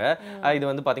வந்திருக்காங்க. இது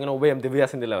வந்து பார்த்தீங்கன்னா உபயம் திவ்யா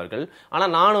செந்தில் அவர்கள்.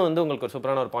 ஆனால் நானும் வந்து உங்களுக்கு ஒரு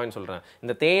சூப்பரான ஒரு பாயிண்ட் சொல்கிறேன்.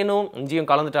 இந்த தேனும் இஞ்சியும்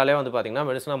கலந்துட்டாலே வந்து பார்த்தீங்கன்னா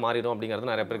மெடிசனாக மாறிடும் அப்படிங்கிறது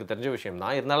நிறைய பேருக்கு தெரிஞ்ச விஷயம்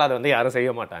தான். இருந்தாலும் அதை வந்து யாரும்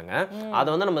செய்ய மாட்டாங்க. அதை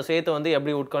வந்து நம்ம சேர்த்து வந்து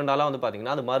எப்படி உட்கொண்டாலும் வந்து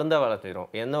பார்த்தீங்கன்னா அது மருந்தை வளர்த்திடும்.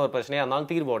 எந்த ஒரு பிரச்சனையாக இருந்தாலும்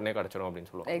தீர்வு உடனே கிடச்சிடும்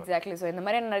அப்படின்னு சொல்லுவோம். எக்ஸாக்ட்லி. ஸோ இந்த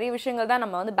மாதிரி நிறைய விஷயங்கள் தான்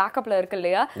நம்ம வந்து பேக்கப்பில் இருக்கு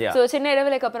இல்லையா? ஸோ சின்ன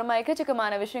இடைவெளிக்கு அப்புறமா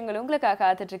எக்கச்சக்கமான விஷயங்கள் உங்களுக்காக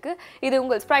காத்துட்டு இருக்கு. இது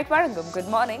உங்கள் ஸ்ப்ரைட் வழங்கும்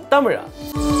குட் மார்னிங் தமிழா.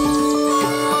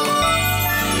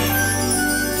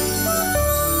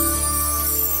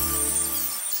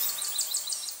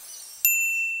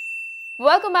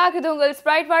 Welcome back. இது உங்கள்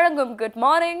ஸ்ப்ரைட் வழங்கும் குட்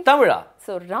மார்னிங் தமிழா.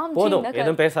 சோ ராம் போதும்,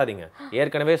 எதுவும் பேசாதீங்க.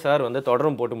 ஏற்கனவே சார் வந்து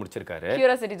தொடரும் போட்டு முடிச்சிருக்காரு.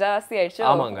 கியூரியாசிட்டி ஜாஸ்தி ஆயிடுச்சு.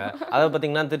 ஆமாங்க. அதை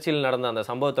பார்த்தீங்கன்னா திருச்சியில் நடந்த அந்த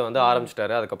சம்பவத்தை வந்து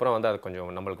ஆரம்பிச்சிட்டாரு. அதுக்கப்புறம் வந்து அது கொஞ்சம்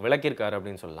நம்மளுக்கு விளக்கியிருக்காரு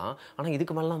அப்படின்னு சொல்லலாம். ஆனால்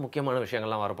இதுக்கு மேலாம் முக்கியமான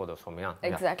விஷயங்கள்லாம் வரப்போகுது சௌமியா.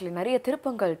 எக்ஸாக்ட்லி. நிறைய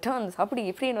திருப்பங்கள், டர்ன்ஸ், அப்படி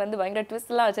இப்படின்னு வந்து பயங்கர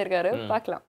ட்விஸ்ட் எல்லாம் வச்சிருக்காரு.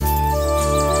 பார்க்கலாம்.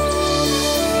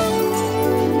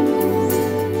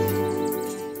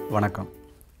 வணக்கம்.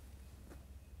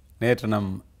 நேற்று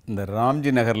நம் இந்த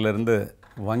ராம்ஜி நகர்லேருந்து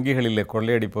வங்கிகளில்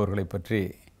கொள்ளையடிப்பவர்களை பற்றி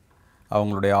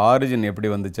அவங்களுடைய ஆரிஜின் எப்படி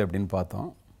வந்துச்சு அப்படின்னு பார்த்தோம்.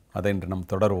 அதை இன்று நம்ம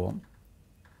தொடருவோம்.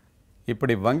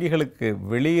 இப்படி வங்கிகளுக்கு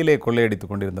வெளியிலே கொள்ளையடித்து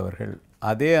கொண்டிருந்தவர்கள்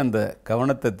அதே அந்த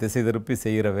கவனத்தை திசை திருப்பி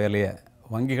செய்கிற வேலையை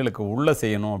வங்கிகளுக்கு உள்ளே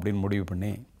செய்யணும் அப்படின்னு முடிவு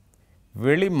பண்ணி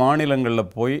வெளி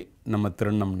மாநிலங்களில் போய் நம்ம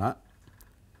திருடினோம்னா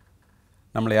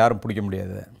நம்மளை யாரும் பிடிக்க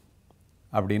முடியாது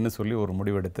அப்படின்னு சொல்லி ஒரு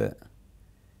முடிவெடுத்து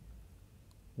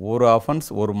ஒரு அஃபென்ஸ்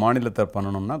ஒரு மாநிலத்தை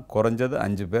பண்ணணும்னா குறைஞ்சது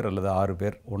 5 பேர் அல்லது 6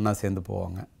 பேர் ஒன்றா சேர்ந்து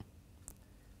போவாங்க.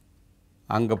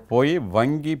 அங்கே போய்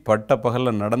வங்கி பட்ட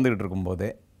பகலில் நடந்துக்கிட்டு இருக்கும்போதே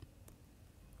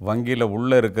வங்கியில்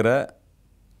உள்ளே இருக்கிற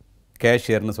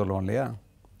கேஷியர்னு சொல்லுவோம் இல்லையா,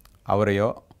 அவரையோ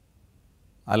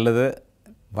அல்லது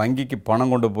வங்கிக்கு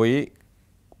பணம் கொண்டு போய்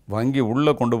வங்கி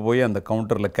உள்ளே கொண்டு போய் அந்த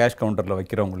கவுண்டரில் கேஷ் கவுண்டரில்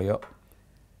வைக்கிறவங்களையோ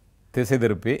திசை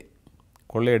திருப்பி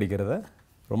கொள்ளையடிக்கிறத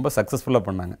ரொம்ப சக்ஸஸ்ஃபுல்லாக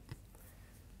பண்ணாங்க.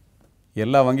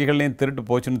 எல்லா வங்கிகள்லேயும் திருட்டு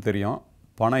போச்சுன்னு தெரியும்,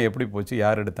 பணம் எப்படி போச்சு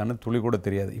யார் எடுத்தான்னு துளி கூட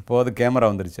தெரியாது. இப்போது கேமரா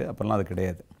வந்துருச்சு, அப்போல்லாம் அது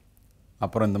கிடையாது.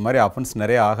 அப்புறம் இந்த மாதிரி அஃபென்ஸ்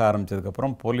நிறைய ஆக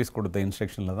ஆரம்பித்ததுக்கப்புறம் போலீஸ் கொடுத்த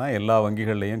இன்ஸ்ட்ரக்ஷனில் தான் எல்லா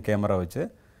வங்கிகள்லேயும் கேமரா வச்சு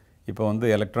இப்போ வந்து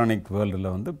எலக்ட்ரானிக்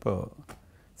வேர்ல்டில் வந்து இப்போ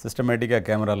சிஸ்டமேட்டிக்காக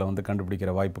கேமராவில் வந்து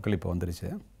கண்டுபிடிக்கிற வாய்ப்புகள் இப்போ வந்துருச்சு.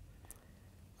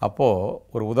 அப்போது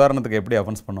ஒரு உதாரணத்துக்கு எப்படி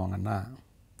அஃபென்ஸ் பண்ணுவாங்கன்னா,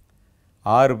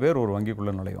 6 பேர் ஒரு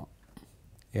வங்கிக்குள்ளே நுழைவோம்.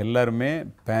 எல்லாருமே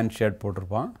பேண்ட் ஷர்ட்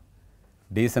போட்டிருப்பான்,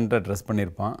 டீசெண்டாக ட்ரெஸ்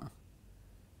பண்ணியிருப்பான்.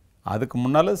 அதுக்கு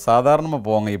முன்னால் சாதாரணமாக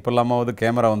போவாங்க. இப்போல்லாமாவது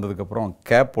கேமரா வந்ததுக்கப்புறம்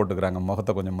கேப் போட்டுக்கிறாங்க,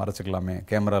 முகத்தை கொஞ்சம் மறைச்சிக்கலாமே,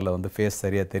 கேமராவில் வந்து ஃபேஸ்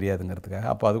சரியாக தெரியாதுங்கிறதுக்காக.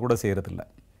 அப்போ அது கூட செய்கிறதில்ல.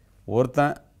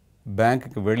 ஒருத்தன்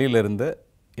பேங்க்குக்கு வெளியிலேருந்து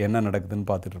என்ன நடக்குதுன்னு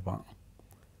பார்த்துட்ருப்பான்.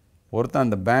 ஒருத்தன்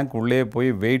அந்த பேங்க் உள்ளே போய்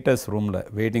வெயிட்டர்ஸ் ரூமில்,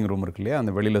 வெயிட்டிங் ரூம் இருக்கு இல்லையா,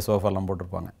 அந்த வெளியில் சோஃபாலாம்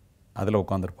போட்டிருப்பாங்க, அதில்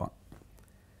உட்காந்துருப்பான்.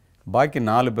 பாக்கி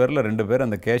 4 பேரில் 2 பேர்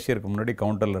அந்த கேஷியருக்கு முன்னாடி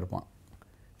கவுண்டரில் இருப்பான்.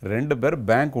 2 பேர்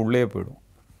பேங்க் உள்ளே போயிடும்.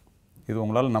 இது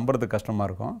உங்களால் நம்புறதுக்கு கஷ்டமாக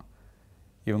இருக்கும்.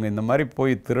 இவங்க இந்த மாதிரி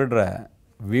போய் திருடுற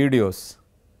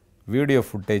வீடியோ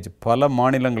ஃபுட்டேஜ் பல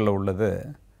மாநிலங்களில் உள்ளது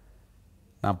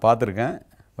நான் பார்த்துருக்கேன்,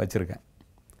 வச்சுருக்கேன்.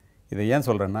 இதை ஏன்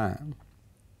சொல்கிறேன்னா,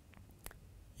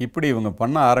 இப்படி இவங்க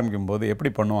பண்ண ஆரம்பிக்கும்போது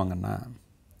எப்படி பண்ணுவாங்கன்னா,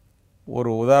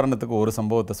 ஒரு உதாரணத்துக்கு ஒரு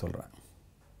சம்பவத்தை சொல்கிறேன்.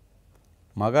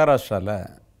 மகாராஷ்டிராவில்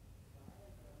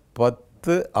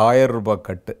 10,000 ரூபாய்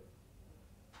கட்டு,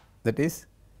 தட் இஸ்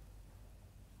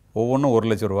ஒவ்வொன்றும்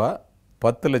 1 லட்ச ரூபா,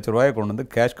 10 லட்ச ரூபாயை கொண்டு வந்து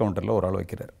கேஷ் கவுண்டரில் ஒரு ஆள்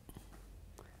வைக்கிறார்.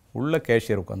 உள்ள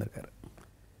கேஷியர் உட்காந்துருக்கார்.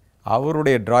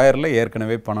 அவருடைய ட்ராயரில்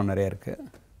ஏற்கனவே பணம் நிறையா இருக்குது.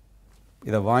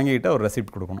 இதை வாங்கிட்டு அவர்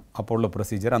ரெசிப்ட் கொடுக்கணும். அப்போ உள்ள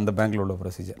ப்ரொசீஜர், அந்த பேங்க்கில் உள்ள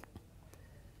ப்ரொசீஜர்.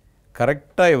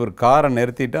 கரெக்டாக இவர் காரை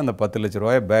நிறுத்திட்டு அந்த 10 லட்ச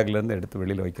ரூபாயை பேக்லேருந்து எடுத்து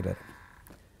வெளியில் வைக்கிறார்.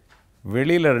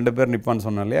 வெளியில் 2 பேர் நிற்பான்னு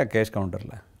சொன்னோம் இல்லையா கேஷ்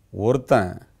கவுண்டரில்,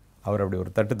 ஒருத்தன் அவர் அப்படி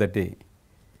ஒரு தட்டு தட்டி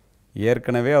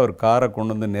ஏற்கனவே அவர் காரை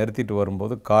கொண்டு வந்து நிறுத்திட்டு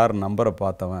வரும்போது கார் நம்பரை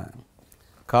பார்த்தவன்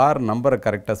கார் நம்பரை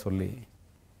கரெக்டாக சொல்லி,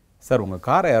 சார் உங்கள்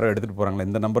காரை யாரோ எடுத்துகிட்டு போகிறாங்களே,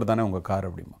 இந்த நம்பர் தானே உங்கள் கார்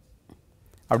அப்படிமா.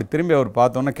 அப்படி திரும்பி அவர்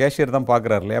பார்த்தோன்னே கேஷியர் தான்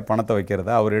பார்க்குறாரு இல்லையா பணத்தை வைக்கிறத,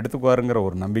 அவர் எடுத்துக்குவாருங்கிற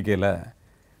ஒரு நம்பிக்கையில்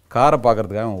காரை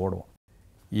பார்க்குறதுக்காக அவன் ஓடுவான்.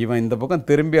 இவன் இந்த பக்கம்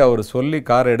திரும்பி அவர் சொல்லி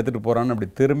காரை எடுத்துகிட்டு போகிறான்னு அப்படி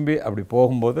திரும்பி அப்படி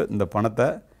போகும்போது இந்த பணத்தை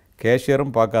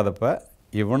கேஷியரும் பார்க்காதப்ப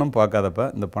இவனும் பார்க்காதப்ப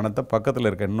இந்த பணத்தை பக்கத்தில்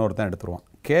இருக்க இன்னொருத்தன் எடுத்துருவான்.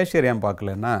 கேஷியர் ஏன்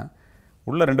பார்க்கலன்னா,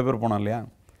 உள்ளே 2 பேர் போனான் இல்லையா,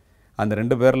 அந்த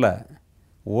 2 பேரில்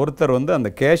ஒருத்தர் வந்து அந்த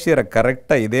கேஷியரை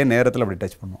கரெக்டாக இதே நேரத்தில் அப்படி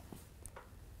டச் பண்ணுவோம்.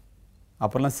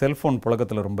 அப்போல்லாம் செல்ஃபோன்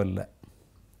புழக்கத்தில் ரொம்ப இல்லை.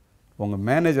 உங்கள்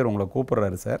மேனேஜர் உங்களை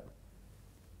கூப்பிட்றாரு சார்,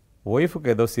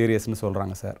 ஒய்ஃபுக்கு ஏதோ சீரியஸ்னு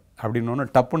சொல்கிறாங்க சார் அப்படின்னோன்னு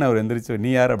டப்புன்னு அவர் எந்திரிச்சு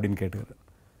நீ யார் அப்படின்னு கேட்டுக்கிறார்.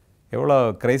 எவ்வளோ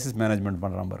க்ரைசிஸ் மேனேஜ்மெண்ட்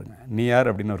பண்ணுறான் பாருங்கள். நீ யார்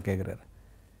அப்படின்னு அவர் கேட்குறாரு.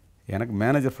 எனக்கு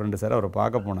மேனேஜர் ஃப்ரெண்டு சார், அவரை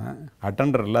பார்க்க போனேன்,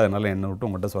 அட்டெண்டர் இல்லை, அதனால் என்னை விட்டு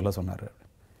உங்கள்கிட்ட சொல்ல சொன்னார்.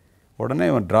 உடனே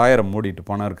இவன் ட்ராயரை மூடிட்டு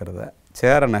பணம் இருக்கிறத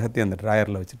சேரை நகர்த்தி அந்த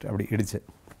ட்ராயரில் வச்சுட்டு அப்படி இடிச்சு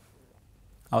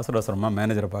அவசர அவசரமாக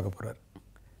மேனேஜரை பார்க்க போகிறார்.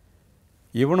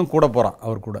 இவனும் கூட போகிறான்,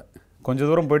 அவர் கூட கொஞ்சம்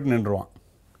தூரம் போயிட்டு நின்றுவான்.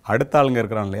 அடுத்த ஆளுங்க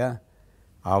இருக்கிறான் இல்லையா,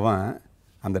 அவன்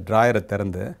அந்த ட்ராயரை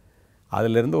திறந்து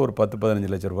அதிலேருந்து ஒரு 10-15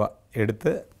 லட்ச ரூபா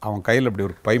எடுத்து அவன் கையில் அப்படி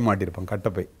ஒரு பை மாட்டியிருப்பான்,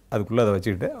 கட்டைப்பை, அதுக்குள்ளே அதை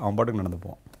வச்சுக்கிட்டு அவன் பாட்டுக்கு நடந்து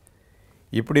போவான்.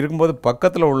 இப்படி இருக்கும்போது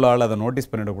பக்கத்தில் உள்ள ஆள் அதை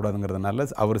நோட்டீஸ் பண்ணிடக்கூடாதுங்கிறதுனால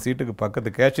அவர் சீட்டுக்கு பக்கத்து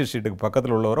கேஷியர் சீட்டுக்கு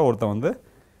பக்கத்தில் உள்ளவரை ஒருத்தன் வந்து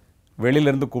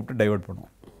வெளியிலேருந்து கூப்பிட்டு டைவர்ட்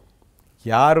பண்ணுவான்.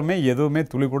 யாருமே எதுவுமே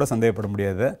துளி கூட சந்தேகப்பட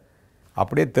முடியாது.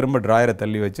 அப்படியே திரும்ப ட்ராயரை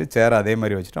தள்ளி வச்சு சேரை அதே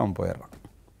மாதிரி வச்சுட்டு அவன் போயிடுறான்.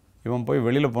 இவன் போய்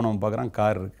வெளியில் போனவன் பார்க்குறான்,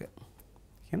 கார் இருக்குது.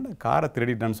 என்ன காரை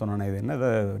திருடிட்டான்னு சொன்னானே, இது என்ன, இதை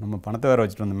நம்ம பணத்தை வேறு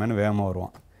வச்சுட்டு வந்தோமேனு வேகமாக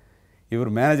வருவான். இவர்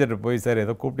மேனேஜர்கிட்ட போய் சார்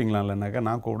ஏதோ கூப்பிட்டீங்களா இல்லைனாக்கா,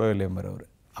 நான் கூப்பிடவே இல்லையே மாதிரி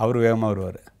அவர் வேகமாக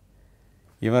வருவார்.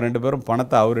 இவன் 2 பேரும்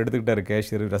பணத்தை அவர் எடுத்துக்கிட்டார்,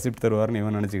 கேஷியர் ரெசிப்ட் தருவார்னு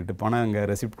இவன் நினச்சிக்கிட்டு பணம் இங்கே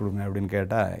ரெசிப்ட் கொடுங்க அப்படின்னு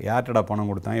கேட்டால் யார்ட்டடா பணம்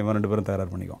கொடுத்தான், இவன் 2 பேரும்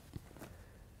தயார் பண்ணிக்குவான்.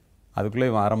 அதுக்குள்ளே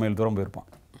இவன் 1/2 மைல் தூரம் போயிருப்பான்.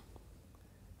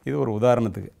 இது ஒரு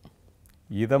உதாரணத்துக்கு.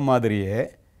 இதை மாதிரியே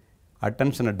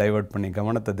அட்டென்ஷனை டைவர்ட் பண்ணி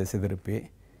கவனத்தை திசை திருப்பி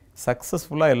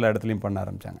சக்ஸஸ்ஃபுல்லாக எல்லா இடத்துலையும் பண்ண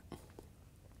ஆரம்பித்தாங்க.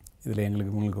 இதில்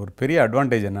உங்களுக்கு ஒரு பெரிய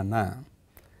அட்வான்டேஜ் என்னென்னா,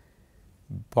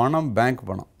 பணம் பேங்க்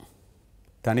பணம்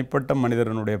தனிப்பட்ட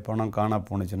மனிதனுடைய பணம் காணா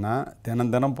போணுச்சுன்னா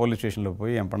தினம் போலீஸ் ஸ்டேஷனில்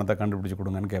போய் என் பணத்தை கண்டுபிடிச்சி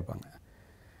கொடுங்கன்னு கேட்பாங்க.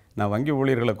 நான் வங்கி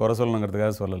ஊழியர்களை குறை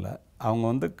சொல்லணுங்கிறதுக்காக சொல்லலை. அவங்க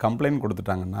வந்து கம்ப்ளைண்ட்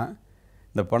கொடுத்துட்டாங்கன்னா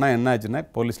இந்த பணம் என்ன ஆச்சுன்னா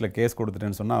போலீஸில் கேஸ்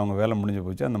கொடுத்துட்டேன்னு சொன்னால் அவங்க வேலை முடிஞ்சு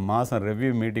போச்சு. அந்த மாதம் ரெவ்யூ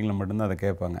மீட்டிங்கில் மட்டும்தான் அதை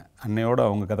கேட்பாங்க. அன்னையோடு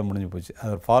அவங்க கதை முடிஞ்சு போச்சு.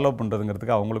 அதை ஃபாலோ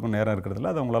பண்ணுறதுங்கிறதுக்கு அவங்களுக்கும் நேரம்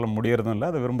இருக்கிறதில்ல, அது அவங்களால முடியறதும் இல்லை,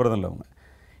 அதை விரும்புறதும் இல்லை. அவங்க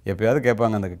எப்போயாவது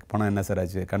கேட்பாங்க அந்த பணம் என்ன சார்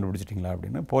ஆச்சு கண்டுபிடிச்சிட்டிங்களா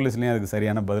அப்படின்னு. போலீஸ்லேயும் அதுக்கு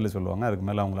சரியான பதில் சொல்லுவாங்க. அதுக்கு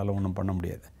மேலே அவங்களால ஒன்றும் பண்ண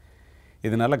முடியாது.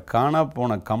 இதனால் காணா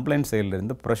போன கம்ப்ளைண்ட்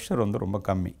சைட்லேருந்து ப்ரெஷர் வந்து ரொம்ப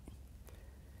கம்மி.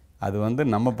 அது வந்து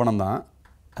நம்ம பணம் தான்,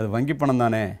 அது வங்கி பணம்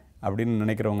தானே அப்படின்னு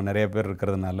நினைக்கிறவங்க நிறைய பேர்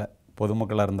இருக்கிறதுனால,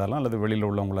 பொதுமக்களாக இருந்தாலும் அல்லது வெளியில்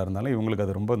உள்ளவங்களாக இருந்தாலும் இவங்களுக்கு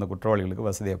அது ரொம்ப இந்த குற்றவாளிகளுக்கு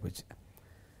வசதியாக போச்சு.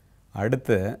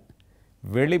 அடுத்து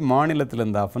வெளி மாநிலத்தில்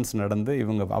இந்த அஃபென்ஸ் நடந்து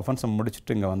இவங்க அஃபென்ஸை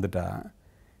முடிச்சுட்டு இங்கே வந்துட்டா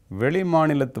வெளி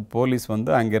மாநிலத்து போலீஸ்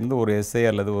வந்து அங்கேருந்து ஒரு எஸ்ஐ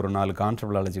அல்லது ஒரு 4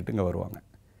 கான்ஸ்டபிள் அழைச்சிட்டு இங்கே வருவாங்க.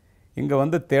 இங்கே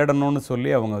வந்து தேடணும்னு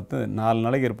சொல்லி அவங்க வந்து 4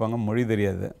 நாளைக்கு இருப்பாங்க, மொழி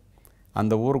தெரியாது.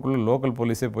 அந்த ஊருக்குள்ளே லோக்கல்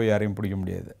போலீஸே போய் யாரையும் பிடிக்க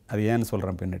முடியாது. அது ஏன்னு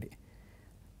சொல்கிறேன் பின்னாடி.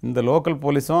 இந்த லோக்கல்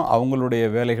போலீஸும் அவங்களுடைய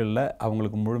வேலைகளில்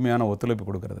அவங்களுக்கு முழுமையான ஒத்துழைப்பு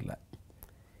கொடுக்கறதில்ல.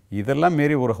 இதெல்லாம்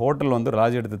மீறி ஒரு ஹோட்டல் வந்து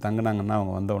ராஜ் எடுத்து தங்கினாங்கன்னா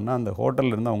அவங்க வந்தோடனே அந்த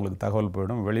ஹோட்டல்லேருந்து அவங்களுக்கு தகவல்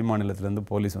போயிடும், வெளி மாநிலத்துலேருந்து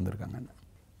போலீஸ் வந்திருக்காங்கன்னு.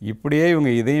 இப்படியே இவங்க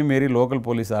இதையும் மீறி லோக்கல்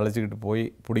போலீஸ் அழைச்சிக்கிட்டு போய்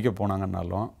பிடிக்க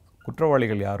போனாங்கன்னாலும்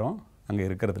குற்றவாளிகள் யாரும் அங்கே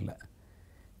இருக்கிறதில்ல.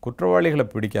 குற்றவாளிகளை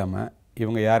பிடிக்காமல்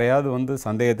இவங்க யாரையாவது வந்து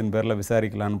சந்தேகத்தின் பேரில்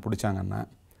விசாரிக்கலான்னு பிடிச்சாங்கன்னா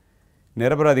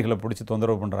நிரபராதிகளை பிடிச்சி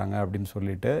தொந்தரவு பண்ணுறாங்க அப்படின்னு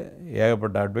சொல்லிட்டு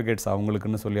ஏகப்பட்ட அட்வொகேட்ஸ்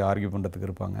அவங்களுக்குன்னு சொல்லி ஆர்கியூ பண்ணுறதுக்கு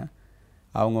இருப்பாங்க.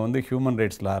 அவங்க வந்து ஹியூமன்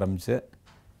ரைட்ஸில் ஆரம்பித்து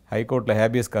ஹைகோர்ட்டில்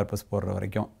ஹேபியஸ் கார்பஸ் போடுற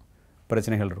வரைக்கும்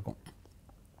பிரச்சனைகள் இருக்கும்.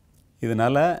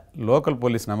 இதனால் லோக்கல்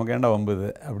போலீஸ் நமக்கு ஏண்டா வம்புது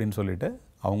அப்படின்னு சொல்லிட்டு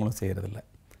அவங்களும் செய்கிறதில்ல.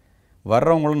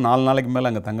 வர்றவங்களும் 4 நாளைக்கு மேலே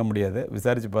அங்கே தங்க முடியாது.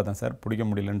 விசாரித்து பார்த்தேன் சார் பிடிக்க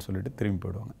முடியலன்னு சொல்லிட்டு திரும்பி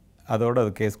போயிடுவாங்க. அதோடு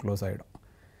அது கேஸ் க்ளோஸ் ஆகிடும்.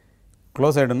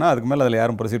 க்ளோஸ் ஆகிடும்னா அதுக்கு மேலே அதில்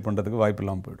யாரும் ப்ரொசீட் பண்ணுறதுக்கு வாய்ப்பு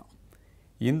இல்லாமல் போயிடும்.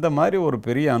 இந்த மாதிரி ஒரு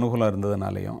பெரிய அனுகூலம்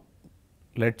இருந்ததுனாலையும்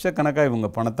லட்சக்கணக்காக இவங்க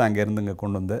பணத்தை அங்கேருந்து இங்கே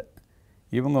கொண்டு வந்து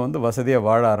இவங்க வந்து வசதியாக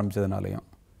வாழ ஆரம்பித்ததுனாலையும்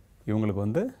இவங்களுக்கு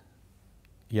வந்து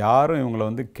யாரும் இவங்களை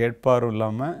வந்து கேட்பாரும்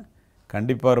இல்லாமல்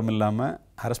கண்டிப்பாரும் இல்லாமல்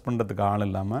அரெஸ்ட் பண்ணுறதுக்கு ஆள்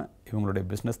இல்லாமல் இவங்களுடைய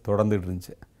பிஸ்னஸ் தொடர்ந்துட்டு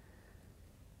இருந்துச்சு.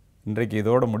 இன்றைக்கு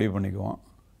இதோடு முடிவு பண்ணிக்குவோம்.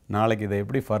 நாளைக்கு இதை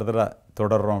எப்படி ஃபர்தராக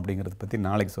தொடர்றோம் அப்படிங்கிறத பற்றி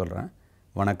நாளைக்கு சொல்கிறேன்.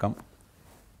 வணக்கம்.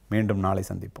 மீண்டும் நாளை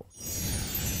சந்திப்போம்.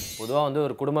 பொதுவாக வந்து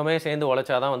ஒரு குடும்பமே சேர்ந்து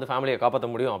உழைச்சாதான் வந்து ஃபேமிலியை காப்பாற்ற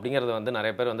முடியும் அப்படிங்கிறது வந்து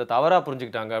நிறைய பேர் வந்து தவறாக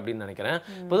புரிஞ்சுக்கிட்டாங்க அப்படின்னு நினைக்கிறேன்.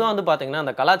 பொதுவாக வந்து பார்த்தீங்கன்னா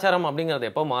அந்த கலாச்சாரம் அப்படிங்கிறது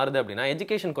எப்போ மாறுது அப்படின்னா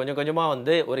எஜுகேஷன் கொஞ்சம் கொஞ்சமாக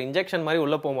வந்து ஒரு இன்ஜெக்ஷன் மாதிரி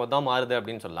உள்ளே போகும்போது தான் மாறுது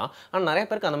அப்படின்னு சொல்லலாம். ஆனால் நிறைய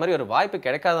பேருக்கு அந்த மாதிரி ஒரு வாய்ப்பு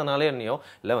கிடைக்காதனாலே என்னையோ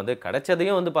இல்லை வந்து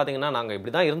கிடைச்சதையும் வந்து பார்த்தீங்கன்னா நாங்கள்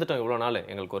இப்படி தான் இருந்துட்டோம் இவ்வளோ நாள்,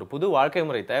 எங்களுக்கு ஒரு புது வாழ்க்கை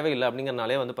முறை தேவையில்லை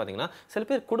அப்படிங்கிறனாலே வந்து பார்த்தீங்கன்னா சில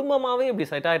பேர் குடும்பமாகவே இப்படி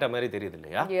செட் ஆகிட்ட மாதிரி தெரியுது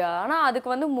இல்லையா? ஆனால்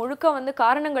அதுக்கு வந்து முழுக்க வந்து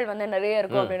காரணங்கள் வந்து நிறைய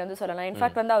இருக்கும் அப்படின்னு வந்து சொல்லலாம்.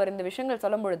 இன்ஃபேக்ட் வந்து அவர் இந்த விஷயங்கள்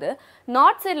சொல்லும் பொழுது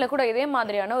நார்த் சைடில் கூட இதே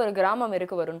மாதிரியான ஒரு கிராமம்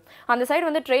இருக்கு வரும். அந்த சைடு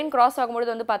வந்து ட்ரெயின் கிராஸ்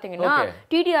ஆகும்போது வந்து பாத்தீங்கன்னா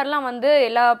டிடிஆர்லாம் வந்து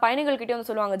எல்லா பயணிகள் கிட்டே வந்து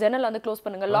சொல்லுவாங்க ஜன்னல் வந்து க்ளோஸ்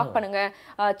பண்ணுங்க, லாக் பண்ணுங்க,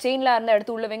 செயின்ல இருந்த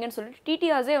எடுத்து உள்ள வைங்கன்னு சொல்லிட்டு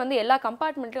டிடிஆர்ஸே வந்து எல்லா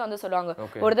கம்பார்ட்மெண்ட்லயும் வந்து சொல்லுவாங்க.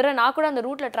 ஒரு தடவை நான் கூட அந்த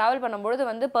ரூட்ல டிராவல் பண்ணும்போது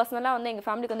வந்து பர்சனலா வந்து எங்க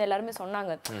ஃபேமிலிக்கு வந்து எல்லாருமே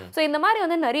சொன்னாங்க. சோ இந்த மாதிரி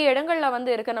வந்து நிறைய இடங்கள்ல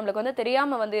வந்து இருக்கு, நம்மளுக்கு வந்து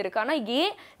தெரியாம வந்து இருக்கு. ஆனா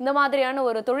ஏன் இந்த மாதிரியான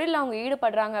ஒரு தொழில அவங்க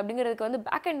ஈடுபடுறாங்க அப்படிங்கிறதுக்கு வந்து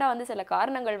பேக் எண்டா வந்து சில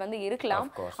காரணங்கள் வந்து இருக்கலாம்.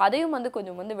 அதையும் வந்து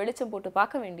கொஞ்சம் வந்து வெளிச்சம் போட்டு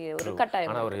பார்க்க வேண்டிய ஒரு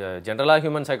கட்டாயம். ஆனா ஒரு ஜெனரலா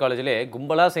ஹியூமன் சைக்காலஜிலே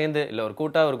கும்பலா சேர்ந்து இல்ல ஒரு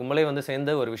கூட்டா ஒரு கும்பலே வந்து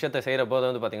சேர்ந்து ஒரு விஷயத்தை செய்யற போது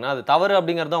வந்து பாத்தீங்கன்னா அது தவறு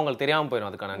அப்படிங்கிறது அவங்களுக்கு தெரியாம போயிடும்.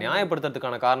 அதுக்கான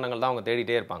நியாயப்படுத்துறதுக்கான காரணங்கள் தான் அவங்க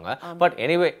தேடிட்டே இருப்பாங்க. பட்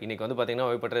எனிவே இன்னைக்கு வந்து பாத்தீங்கன்னா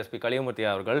ஓய்வுபெற்ற எஸ்பி கலியமூர்த்தி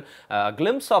அவர்கள்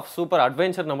கிளிம்ஸ் ஆஃப் சூப்பர்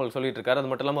அட்வென்ச்சர் நம்மளுக்கு சொல்லிட்டு இருக்காரு.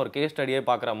 அது மட்டும் இல்லாம ஒரு கேஸ் ஸ்டடியே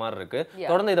பாக்குற மாதிரி இருக்கு.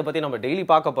 தொடர்ந்து இதை பத்தி நம்ம டெய்லி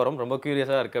பார்க்க போறோம். ரொம்ப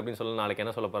கியூரியஸா இருக்கு அப்படின்னு சொல்லி நாளைக்கு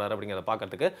என்ன சொல்ல போறாரு அப்படிங்கறத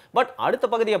பாக்கிறதுக்கு. பட் அடுத்த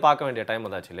பகுதியை பார்க்க வேண்டிய டைம்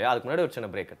வந்தாச்சு இல்லையா? அதுக்கு முன்னாடி ஒரு சின்ன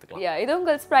பிரேக் எடுத்துக்கலாம். இது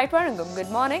உங்கள் ஸ்பிரைட் வழங்கும்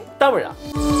குட் மார்னிங் தமிழா.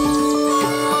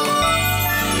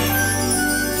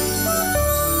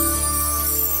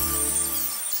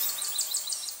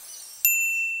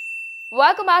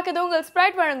 Welcome back. இது உங்கள்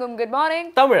ஸ்பிரைட் வழங்கும் குட் மார்னிங்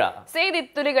தமிழா. செய்தி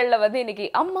துளிகள்ல வந்து இன்னைக்கு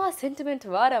அம்மா சென்டிமெண்ட்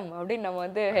வாரம் அப்படின்னு நம்ம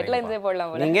வந்து ஹெட்லைன்ஸே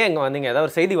போடலாம். நீங்க எங்க வந்தீங்க? ஏதாவது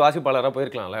ஒரு செய்தி வாசிப்பாளரா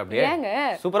போயிருக்கலாம்ல? அப்படியே ஏங்க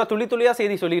சூப்பரா துளி துளியா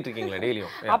செய்தி சொல்லிட்டு இருக்கீங்களா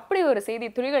டெய்லியும்? அப்படி ஒரு செய்தி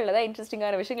துளிகள்ல தான்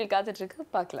இன்ட்ரெஸ்டிங்கான விஷயங்கள் காத்துட்டு இருக்கு,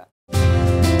 பார்க்கலாம்.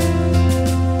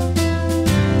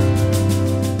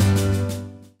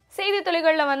 செய்தி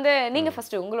துளிகள்ல வந்து நீங்க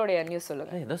ஃபர்ஸ்ட் உங்களுடைய நியூஸ்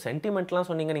சொல்லுங்க. ஏதோ சென்டிமெண்ட்லாம்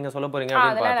சொன்னீங்க, நீங்க சொல்ல போறீங்க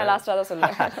அப்படின்னு நான் லாஸ்டா தான்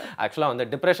சொல்றேன். ஆக்சுவலா வந்து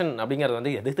டிப்ரெஷன் அப்படிங்கிறது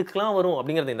வந்து எதுக்குலாம் வரும்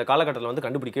அப்படிங்கிறது இந்த காலகட்டத்தில் வந்து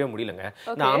கண்டுபிடிக்கவே முடியலங்க.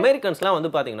 இந்த அமெரிக்கன்ஸ்லாம்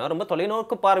வந்து பாத்தீங்கன்னா ரொம்ப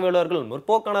தொலைநோக்கு பார்வையாளர்கள்,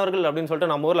 முற்போக்கானவர்கள் அப்படின்னு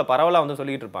சொல்லிட்டு நம்ம ஊர்ல பரவலா வந்து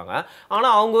சொல்லிட்டு இருப்பாங்க. ஆனா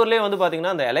அவங்க ஊர்லயே வந்து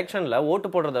பாத்தீங்கன்னா அந்த எலெக்ஷன்ல ஓட்டு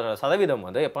போடுறத சதவீதம்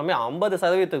வந்து எப்பவுமே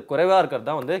 50% குறைவா இருக்கிறது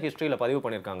தான் வந்து ஹிஸ்டரியில பதிவு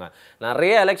பண்ணியிருக்காங்க.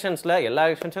 நிறைய எலெக்ஷன்ஸ்ல எல்லா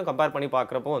எலெக்ஷன்ஸும் கம்பேர் பண்ணி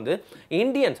பாக்குறப்போ வந்து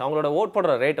இந்தியன்ஸ் அவங்களோட ஓட்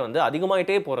போடுற ரேட் வந்து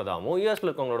அதிகமாயிட்டே போறதாகவும் யூஎஸ்ல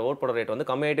இருக்கவங்களோட அவங்களோட ஓட் போட ரேட் வந்து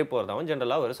கம்மியாயிட்டே போகிறதாவும்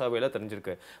ஜென்ரலாக ஒரு சர்வேல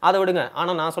தெரிஞ்சிருக்கு. அதை விடுங்க.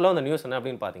 ஆனால் நான் சொல்ல வந்த நியூஸ் என்ன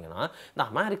அப்படின்னு பார்த்தீங்கன்னா, இந்த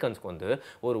அமெரிக்கன்ஸ்க்கு வந்து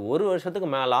ஒரு வருஷத்துக்கு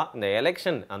மேலே இந்த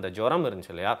எலெக்ஷன் அந்த ஜுரம்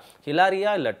இருந்துச்சு இல்லையா,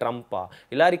 ஹிலாரியா இல்லை ட்ரம்ப்பா,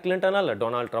 ஹிலாரி கிளின்டனா இல்லை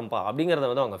டொனால்ட் ட்ரம்ப்பா அப்படிங்கிறத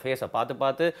வந்து அவங்க ஃபேஸை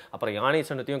பார்த்து அப்புறம் யானை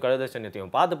சன்னத்தையும் கழுத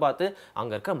சன்னத்தையும் பார்த்து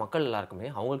அங்கே இருக்க மக்கள் எல்லாருக்குமே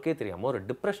அவங்களுக்கே தெரியாமல் ஒரு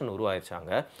டிப்ரெஷன்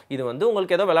உருவாயிருச்சாங்க. இது வந்து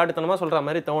உங்களுக்கு ஏதோ விளையாட்டுத்தனமாக சொல்கிற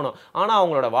மாதிரி தோணும். ஆனால்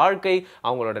அவங்களோட வாழ்க்கை,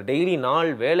 அவங்களோட டெய்லி நாள்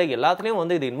வேலை எல்லாத்துலேயும்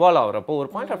வந்து இது இன்வால்வ் ஆகிறப்போ ஒரு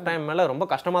பாயிண்ட் ஆஃப் டைம் மேலே ரொம்ப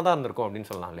கஷ்டமாக தான் இருந்திருக்கும் அப்படின்னு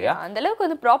சொல்லலாம் இல்லையா? அந்த அளவுக்கு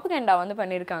வந்து ப்ராபகண்டா வந்து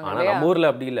பண்ணியிருக்காங்க. ஆனால் நம்ம ஊரில்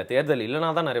அப்படி இல்லை. தேர்தல் இல்லைனா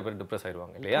தான் நிறைய பேர் டிப்ரெஸ்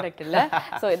ஆயிடுவாங்க இல்லையா? கரெக்ட் இல்லை?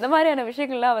 ஸோ இந்த மாதிரியான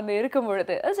விஷயங்கள்லாம் வந்து இருக்கும்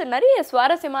பொழுது நிறைய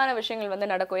சுவாரஸ்யமான விஷயங்கள் வந்து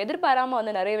நடக்கும். எதிர்பாராமல்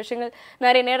வந்து நிறைய விஷயங்கள்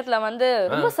நிறைய நேரத்தில் வந்து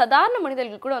ரொம்ப சாதாரண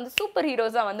மனிதர்கள் கூட வந்து சூப்பர்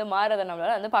ஹீரோஸாக வந்து மாறதை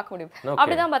நம்மளால வந்து பார்க்க முடியும்.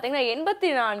 அப்படிதான் பார்த்தீங்கன்னா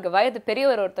 84 வயது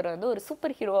பெரியவர் ஒருத்தர் வந்து ஒரு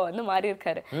சூப்பர் ஹீரோவா வந்து மாறி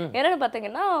இருக்காரு. என்னன்னு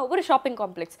பார்த்தீங்கன்னா ஒரு ஷாப்பிங்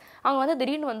காம்ப்ளெக்ஸ். அவங்க வந்து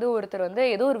திடீர்னு வந்து ஒருத்தர் வந்து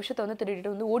ஏதோ ஒரு விஷயத்த வந்து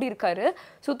திருடிட்டு வந்து ஓடி இருக்காரு.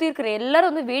 சுற்றி இருக்கிற எல்லாரும்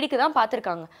வந்து வேடிக்கை தான்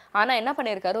பார்த்துருக்காங்க. ஆனால் என்ன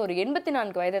பண்ணியிருக்காரு, ஒரு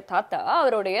 84 வயது தாத்தா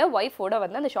அவருடைய ஒய்ஃபோட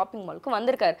வந்து அந்த ஷாப்பிங் மாலுக்கு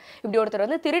வந்திருக்காரு. இப்படி ஒருத்தர்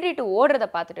வந்து திருடிட்டு ஓடுறத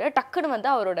பார்த்துட்டு டக்குன்னு வந்து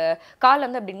அவரோட கால்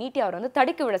வந்து அப்படி நீட்டி அவர் வந்து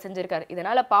தடுக்கி விட செஞ்சிருக்காரு.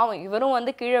 இதனால பாவம் இவரும்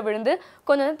வந்து கீழே விழுந்து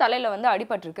கொஞ்சம் தலையில வந்து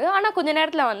அடிபட்டிருக்கு. ஆனால் கொஞ்ச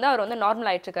நேரத்தில் வந்து அவர் வந்து நார்மல்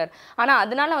ஆயிட்டு இருக்காரு. ஆனால்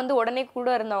அதனால வந்து உடனே கூட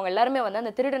இருந்தவங்க எல்லாருமே வந்து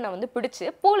அந்த திருடனை வந்து பிடிச்சு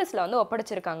போலீஸ்ல வந்து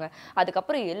ஒப்படைச்சிருக்காங்க.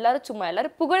 அதுக்கப்புறம்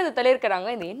எல்லாரும் புகழ்ந்து தலையிருக்கிறாங்க.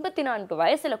 இந்த 84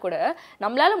 வயசுல கூட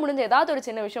நம்மளால முடிஞ்ச ஏதாவது ஒரு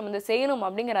சின்ன விஷயம் வந்து செய்யணும்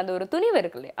அப்படிங்கிற அந்த ஒரு துணிவு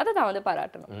இருக்கு இல்லையா, அதை தான் வந்து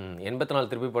பாராட்டணும். 84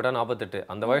 திருப்பி போட்டா 48.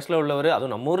 அந்த வயசுல உள்ளவர்,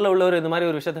 அதுவும் நம்ம ஊர்ல உள்ளவர் இந்த மாதிரி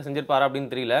ஒரு விஷயத்தை செஞ்சிருப்பாரா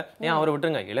அப்படின்னு தெரியல. ஏன் அவரை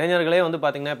விட்டுருங்க. இளைஞர்களே வந்து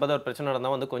பாத்தீங்கன்னா இப்பதான் ஒரு பிரச்சனை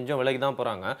நடந்தா வந்து கொஞ்சம் விலகி தான்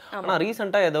போறாங்க. ஆனா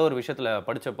ரீசெண்டா ஏதோ ஒரு விஷயத்துல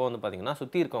படிச்சப்போ வந்து பாத்தீங்கன்னா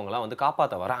சுத்தி இருக்கவங்களாம் வந்து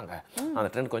காப்பாத்த வராங்க. அந்த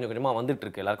ட்ரெண்ட் கொஞ்சம் கொஞ்சமா வந்துட்டு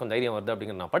இருக்கு. எல்லாருக்கும் தைரியம் வருது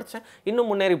அப்படிங்கிற நான் படிச்சேன். இன்னும்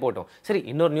முன்னேறி போட்டோம். சரி,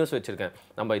 இன்னொரு நியூஸ் வச்சிருக்கேன்.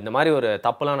 நம்ம இந்த மாதிரி ஒரு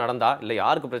தப்புலாம் நடந்தா இல்ல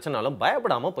யாருக்கு பிரச்சனாலும்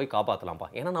பயப்படாம போய் காப்பாத்தலாம்ப்பா.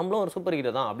 ஏன்னா நம்மளும் ஒரு சூப்பர்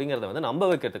ஹீரோ தான் அப்படிங்கறத வந்து நம்ப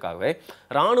வைக்கிறதுக்காகவே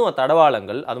ராணுவ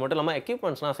தடவாளங்கள், அது மட்டும் இல்லாம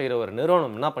எக்யூப்மெண்ட்ஸ்லாம் செய்யற ஒரு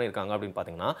நிறுவனம் என்ன பண்ணிருக்காங்க அப்படின்னு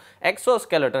பாத்தீங்கன்னா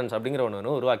எக்ஸோஸ்கெலட்டன்ஸ் அப்படிங்கிற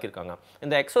ஒன்று உருவாக்கியிருக்காங்க.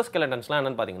 இந்த எக்ஸோஸ்கெலட்டன்ஸ்லாம்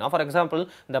என்னன்னு பாத்தீங்கன்னா, ஃபார் எக்ஸாம்பிள்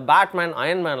இந்த பேட்மேன்,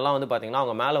 அயன்மேன்லாம் வந்து பாத்தீங்கன்னா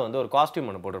அவங்க மேல வந்து ஒரு காஸ்டியூம்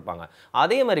ஒன்று போட்டிருப்பாங்க.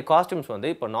 அதே மாதிரி காஸ்டியூம்ஸ் வந்து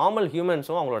இப்போ நார்மல்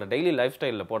ஹியூமன்ஸும் அவங்களோட டெய்லி லைஃப்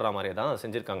ஸ்டைலில் போடுற மாதிரி தான்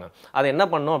செஞ்சிருக்காங்க. அது என்ன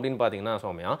பண்ணும் அப்படின்னு பார்த்தீங்கன்னா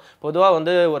சௌமியா, பொதுவாக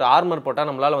வந்து ஒரு ஆர்மர் போட்டால்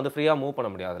நம்மளால வந்து ஃப்ரீயாக மூவ்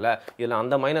பண்ண முடியாதுல்ல. இதில்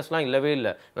அந்த மைனஸ்லாம் இல்லவே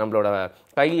இல்லை. நம்மளோட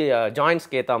கை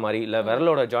ஜாயின்ஸ்க்கு ஏற்ற மாதிரி இல்லை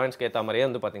விரலோட ஜாயின்ஸ்க்கு ஏற்ற மாதிரியே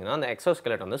வந்து பார்த்தீங்கன்னா அந்த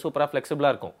எக்ஸோஸ்கெலட் வந்து சூப்பராக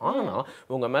ஃப்ளெக்சிபிளாக இருக்கும். ஆனால்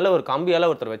உங்கள் மேலே ஒரு கம்பியால்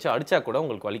ஒருத்தர் வச்சு அடிச்சா கூட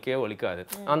உங்களுக்கு வலிக்கவே வலிக்காது.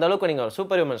 அந்த அளவுக்கு நீங்கள் ஒரு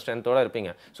சூப்பர் ஹியூமன் ஸ்ட்ரென்த்தோட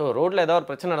இருப்பீங்க. ஸோ ரோட்டில் ஏதாவது ஒரு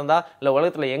பிரச்சனை நடந்தால் இல்லை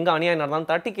உலகத்தில் எங்கே அநியாயம் நடந்தாலும்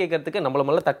தட்டி கேட்கறதுக்கு நம்மள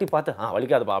மேலே தட்டி பார்த்து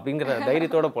வலிக்காதுப்பா அப்படிங்கிற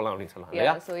தைரியத்தோட போகலாம் அப்படின்னு சொல்லலாம்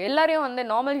இல்லையா? ஸோ எல்லாரையும் வந்து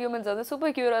நார்மல் ஹியூமன்ஸ் வந்து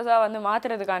சூப்பர் ஹீரோஸாக வந்து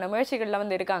மாற்றுறதுக்கான முயற்சிகள்ல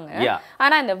வந்து இருக்காங்க.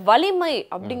 ஆனால் இந்த வலிமை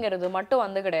அப்படிங்கிறது மட்டும்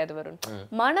வந்து கிடையாது வரும்.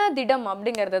 மனதிடம்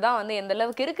அப்படிங்கிறது தான் வந்து எந்த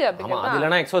அளவுக்கு இருக்கு அப்படிங்கிறது.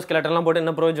 இல்லைனா எக்ஸோஸ்கெலட்டன்லாம் போட்டு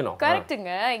என்ன பிரயோஜனம்?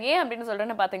 கரெக்ட்டுங்க. ஏன் அப்படின்னு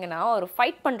சொல்றேன்னு பார்த்தீங்கன்னா, ஒரு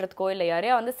ஃபைட் பண்றதுக்கோ இல்லை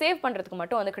யாரையா வந்து சேவ் பண்றதுக்கு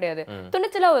மட்டும் வந்து கிடையாது.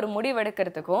 துணிச்சலா ஒரு முடிவு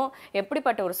எடுக்கிறதுக்கும்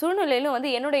எப்படிப்பட்ட ஒரு சூழ்நிலையிலும்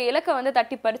வந்து என்னோட இலக்கை வந்து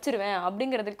தட்டி பறிச்சிருவேன்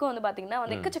அப்படிங்கிறதுக்கும் வந்து பார்த்தீங்கன்னா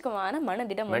வந்து எக்கச்சக்கமான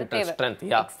மனதிடம் வந்து தேவை.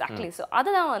 எக்ஸாக்ட்லி. ஸோ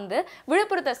அதுதான் வந்து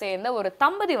விழுப்புரத்தை சேர்ந்த ஒரு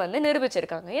தம்பதி வந்து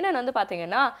நிரூபிச்சிருக்காங்க. என்னன்னு வந்து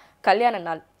பார்த்தீங்கன்னா, கல்யாண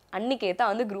நாள் அன்னைக்கே தான்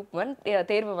வந்து குரூப் 1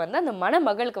 தேர்வு வந்து அந்த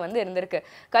மணமகளுக்கு வந்து இருந்திருக்கு.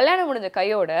 கல்யாணம் முடிஞ்ச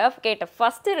கையோட கேட்ட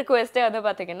ஃபர்ஸ்ட் ரிக்வெஸ்ட்டே வந்து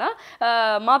பார்த்தீங்கன்னா,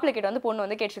 மாப்பிள்ளை கிட்ட வந்து பொண்ணு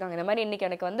வந்து கேட்டிருக்காங்க, இந்த மாதிரி இன்னைக்கு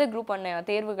எனக்கு வந்து குரூப் 1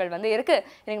 தேர்வுகள் வந்து இருக்கு,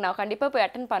 எனக்கு நான் கண்டிப்பாக போய்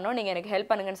அட்டன் பண்ணணும், நீங்கள் எனக்கு ஹெல்ப்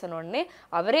பண்ணுங்கன்னு சொன்ன உடனே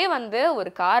அவரே வந்து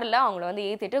ஒரு காரில் அவங்கள வந்து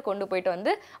ஏற்றிட்டு கொண்டு போயிட்டு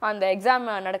வந்து அந்த எக்ஸாம்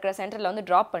நடக்கிற சென்டரில் வந்து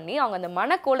ட்ராப் பண்ணி அவங்க அந்த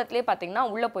மனக்கோலத்திலே பார்த்தீங்கன்னா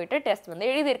உள்ளே போயிட்டு டெஸ்ட் வந்து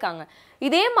எழுதியிருக்காங்க.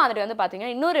 இதே மாதிரி வந்து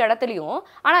பார்த்தீங்கன்னா இன்னொரு இடத்துலையும்,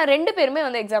 ஆனால் 2 பேருமே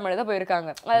வந்து எக்ஸாம் எழுத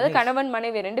போயிருக்காங்க. அதாவது கணவன்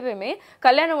மனைவி 2 பேருமே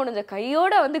கல்யாணம் முடிஞ்ச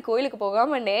கையோட வந்து கோயிலுக்கு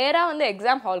போகாம நேரா வந்து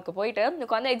எக்ஸாம் ஹாலுக்கு போயிட்டு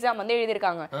உட்காந்து எக்ஸாம் வந்து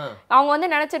எழுதியிருக்காங்க. அவங்க வந்து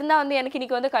நினைச்சிருந்தா வந்து எனக்கு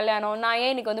இன்னைக்கு வந்து கல்யாணம், நான்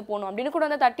ஏன் இன்னைக்கு வந்து போகணும் அப்படின்னு கூட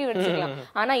வந்து தட்டி வச்சுக்கலாம்.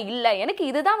 ஆனா இல்ல, எனக்கு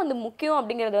இதுதான் வந்து முக்கியம்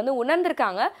அப்படிங்கறது வந்து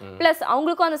உணர்ந்திருக்காங்க. பிளஸ்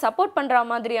அவங்களுக்கும் அந்த சப்போர்ட் பண்ற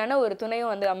மாதிரியான ஒரு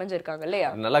துணையும் வந்து அமைஞ்சிருக்காங்க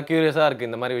இல்லையா? நல்லா கியூரியஸா இருக்கு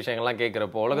இந்த மாதிரி விஷயங்கள்லாம்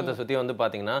கேட்கிறப்போ. உலகத்தை சுத்தி வந்து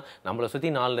பாத்தீங்கன்னா நம்மளை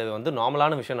சுத்தி 4 வந்து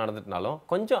நார்மலான விஷயம் நடந்துட்டாலும்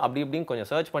கொஞ்சம் அப்படி இப்படின்னு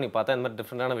கொஞ்சம் சர்ச் பண்ணி பார்த்தா இந்த மாதிரி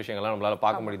டிஃப்ரெண்டான விஷயங்கள்லாம் நம்மளால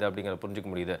பார்க்க முடியுது அப்படிங்கிறத புரிஞ்சுக்க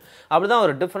முடியுது. அப்படிதான்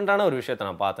ஒரு டிஃப்ரெண்டான ஒரு விஷயத்தை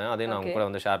நான் பார்த்தேன். அதே நான் கூட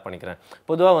வந்து ஷேர் பண்ணிக்கிறேன்.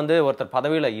 பொதுவாக வந்து ஒருத்தர்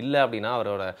பதவியில் இல்லை அப்படின்னா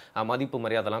அவரோட மதிப்பு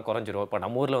மரியாதைலாம் குறைஞ்சிரும். இப்போ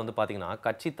நம்ம ஊரில் வந்து பார்த்தீங்கன்னா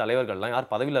கட்சி தலைவர்கள்லாம் யார்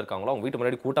பதவியில் இருக்காங்களோ அவங்க வீட்டு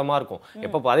முன்னாடி கூட்டமாக இருக்கும்.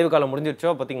 எப்போ பதவி காலம்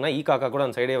முடிஞ்சிருச்சோ பார்த்தீங்கன்னா காக்கா கூட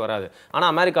அந்த சைடே வராது. ஆனால்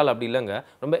அமெரிக்காவில் அப்படி இல்லைங்க.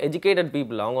 ரொம்ப எஜுகேட்டட்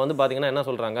பீப்புள். அவங்க வந்து பார்த்தீங்கன்னா என்ன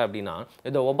சொல்கிறாங்க அப்படின்னா,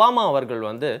 இந்த ஒபாமா அவர்கள்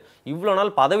வந்து இவ்வளோ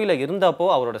நாள் பதவியில் இருந்தப்போ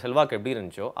அவரோட செல்வாக்கு எப்படி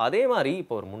இருந்துச்சோ அதே மாதிரி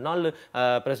இப்போ ஒரு முன்னாள்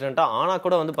பிரசிடென்ட்டாக ஆனால்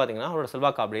கூட வந்து பார்த்தீங்கன்னா அவரோட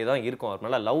செல்வாக்கு அப்படியே தான் இருக்கும். அவர்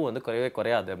மேலே லவ் வந்து குறையவே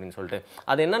குறையாது அப்படின்னு சொல்லிட்டு.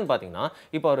 அது என்னன்னு பார்த்தீங்கன்னா,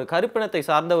 இப்போ ஒரு கருப்பினத்தை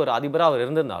சார்ந்த ஒரு அதிபராக அவர்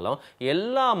இருந்தது இருந்திருந்தாலும்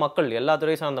எல்லா மக்கள், எல்லா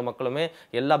துறை சார்ந்த மக்களுமே,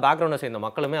 எல்லா பேக்ரவுண்டை சேர்ந்த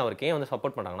மக்களுமே அவருக்கு ஏன் வந்து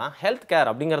சப்போர்ட் பண்ணாங்கன்னா, ஹெல்த் கேர்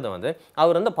அப்படிங்கிறது வந்து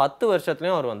அவர் வந்து 10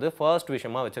 வருஷத்துலையும் அவர் வந்து ஃபர்ஸ்ட்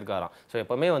விஷயமா வச்சிருக்காராம். ஸோ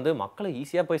எப்பவுமே வந்து மக்களை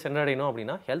ஈஸியாக போய் சென்றடையணும்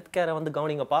அப்படின்னா ஹெல்த் கேரை வந்து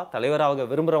கவனிங்கப்பா, தலைவராக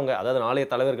விரும்புறவங்க, அதாவது நாளைய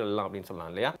தலைவர்கள் எல்லாம் அப்படின்னு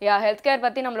சொல்லலாம் இல்லையா? ஹெல்த் கேர்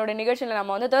பத்தி நம்மளோட நிகழ்ச்சியில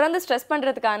நம்ம வந்து தொடர்ந்து ஸ்ட்ரெஸ்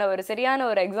பண்றதுக்கான ஒரு சரியான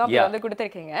ஒரு எக்ஸாம்பிள் வந்து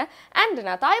கொடுத்திருக்கீங்க. அண்ட்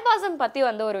நான் தாய்பாசம் பத்தி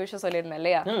வந்து ஒரு விஷயம் சொல்லியிருந்தேன்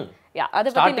இல்லையா?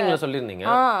 அது ஸ்டார்டிங்ல சொல்லிருந்தீங்க.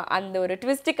 அந்த ஒரு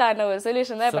ட்விஸ்டுக்கான ஒரு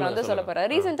சொல்யூஷன் தான் இப்ப நான் வந்து சொல்ல போறேன்.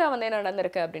 ரீசெண்டா வந்து என்ன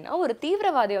நடந்திருக்கு அப்படின்னா, ஒரு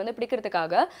தீவிரவாதியை வந்து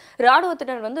பிடிக்கிறதுக்காக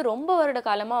ராணுவத்தினர் வந்து ரொம்ப வருட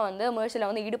காலமா வந்து முயற்சியில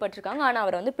வந்து ஈடுபட்டிருக்காங்க. ஆனா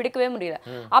அவர் வந்து பிடிக்கவே முடியல.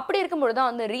 அப்படி இருக்கும்போது தான்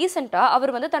வந்து ரீசெண்டா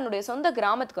அவர் வந்து தன்னுடைய சொந்த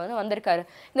கிராமத்துக்கு வந்து வந்திருக்காரு.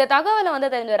 இந்த தகவலை வந்து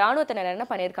தெரிஞ்ச ராணுவத்தினர் என்ன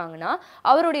பண்ணிருக்காங்கன்னா,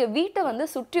 அவருடைய வீட்டை வந்து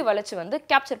சுற்றி வளைச்சு வந்து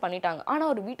கேப்சர் பண்ணிட்டாங்க. ஆனா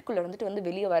அவர் வீட்டுக்குள்ள வந்துட்டு வந்து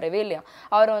வெளியே வரவே இல்லையா.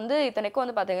 அவர் வந்து இத்தனைக்கும்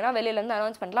வந்து பாத்தீங்கன்னா வெளியில இருந்து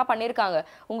அனௌன்ஸ்மெண்ட்லாம் பண்ணிருக்காங்க,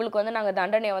 உங்களுக்கு வந்து நாங்க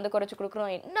தண்டனையை வந்து குறைச்சு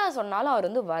கொடுக்குறோம், என்ன சொன்னாலும் அவர்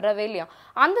வந்து வரவே இல்லையா.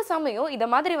 அந்த சமயம் இத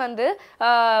மாதிரி வந்து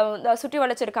சுற்றி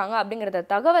வளைச்சிருக்காங்க அப்படிங்கறத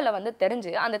தகவலை வந்து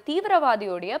தெரிஞ்சு அந்த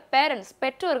தீவிரவாதியோடைய பேரண்ட்ஸ்,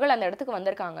 பெற்றோர்கள் அந்த இடத்துக்கு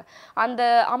வந்திருக்காங்க. அந்த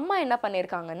அம்மா என்ன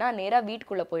பண்ணிருக்காங்கன்னா, நேரா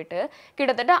வீட்டுக்குள்ள போயிட்டு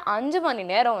கிட்டத்தட்ட 5 மணி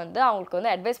நேரம் வந்து அவங்களுக்கு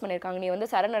வந்து அட்வைஸ் பண்ணிருக்காங்க, நீ வந்து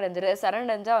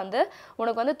சரணடைஞ்சா வந்து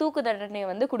உனக்கு வந்து தூக்கு தண்டனை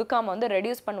வந்து கொடுக்காம வந்து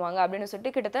ரெடியூஸ் பண்ணுவாங்க அப்படின்னு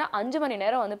சொல்லிட்டு கிட்டத்தட்ட 5 மணி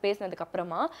நேரம் வந்து பேசினதுக்கு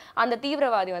அப்புறமா அந்த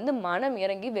தீவிரவாதி வந்து மனம்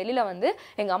இறங்கி வெளியில வந்து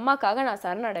எங்க அம்மாக்காக நான்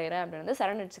சரணடைகிறேன் அப்படின்னு வந்து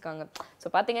சரணடைச்சுக்காங்க. ஸோ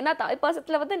பாத்தீங்கன்னா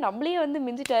தாய்ப்பாசத்துல வந்து நம்மளே வந்து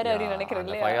மிஞ்சிட்டாரு அப்படின்னு நினைக்கிறேன்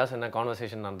இல்லையா? பயாஸ் என்ன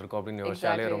கான்வர்சேஷன் நடந்திருக்கும் அப்படின்னு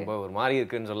யோசிச்சாலே ரொம்ப ஒரு மாதிரி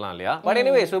இருக்குன்னு சொல்லலாம் இல்லையா? பட்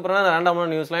எனிவே சூப்பரான ரேண்டமான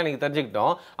நியூஸ்லாம் எனக்கு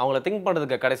தெரிஞ்சுக்கிட்டோம். அவங்கள திங்க்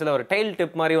பண்றதுக்கு கடைசியில் ஒரு டெய்ல்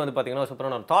டிப் மாதிரி வந்து பாத்தீங்கன்னா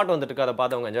சூப்பரான ஒரு தாட் வந்துட்டு இருக்கு. அதை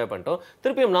பார்த்து அவங்க என்ஜாய் பண்ணிட்டோம்.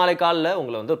 திருப்பியும் நாளை காலையில்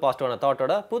உங்களை வந்து பாசிட்டிவான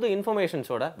தாட்டோட புது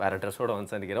இன்ஃபர்மேஷன்ஸோட வேற ட்ரெஸ்ஸோட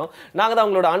வந்து சந்திக்கிறோம். நாங்கள் தான்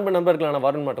உங்களோட அன்பு நண்பர்களான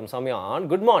வருண் மற்றும் சமயா ஆன்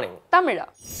குட் மார்னிங் தமிழா.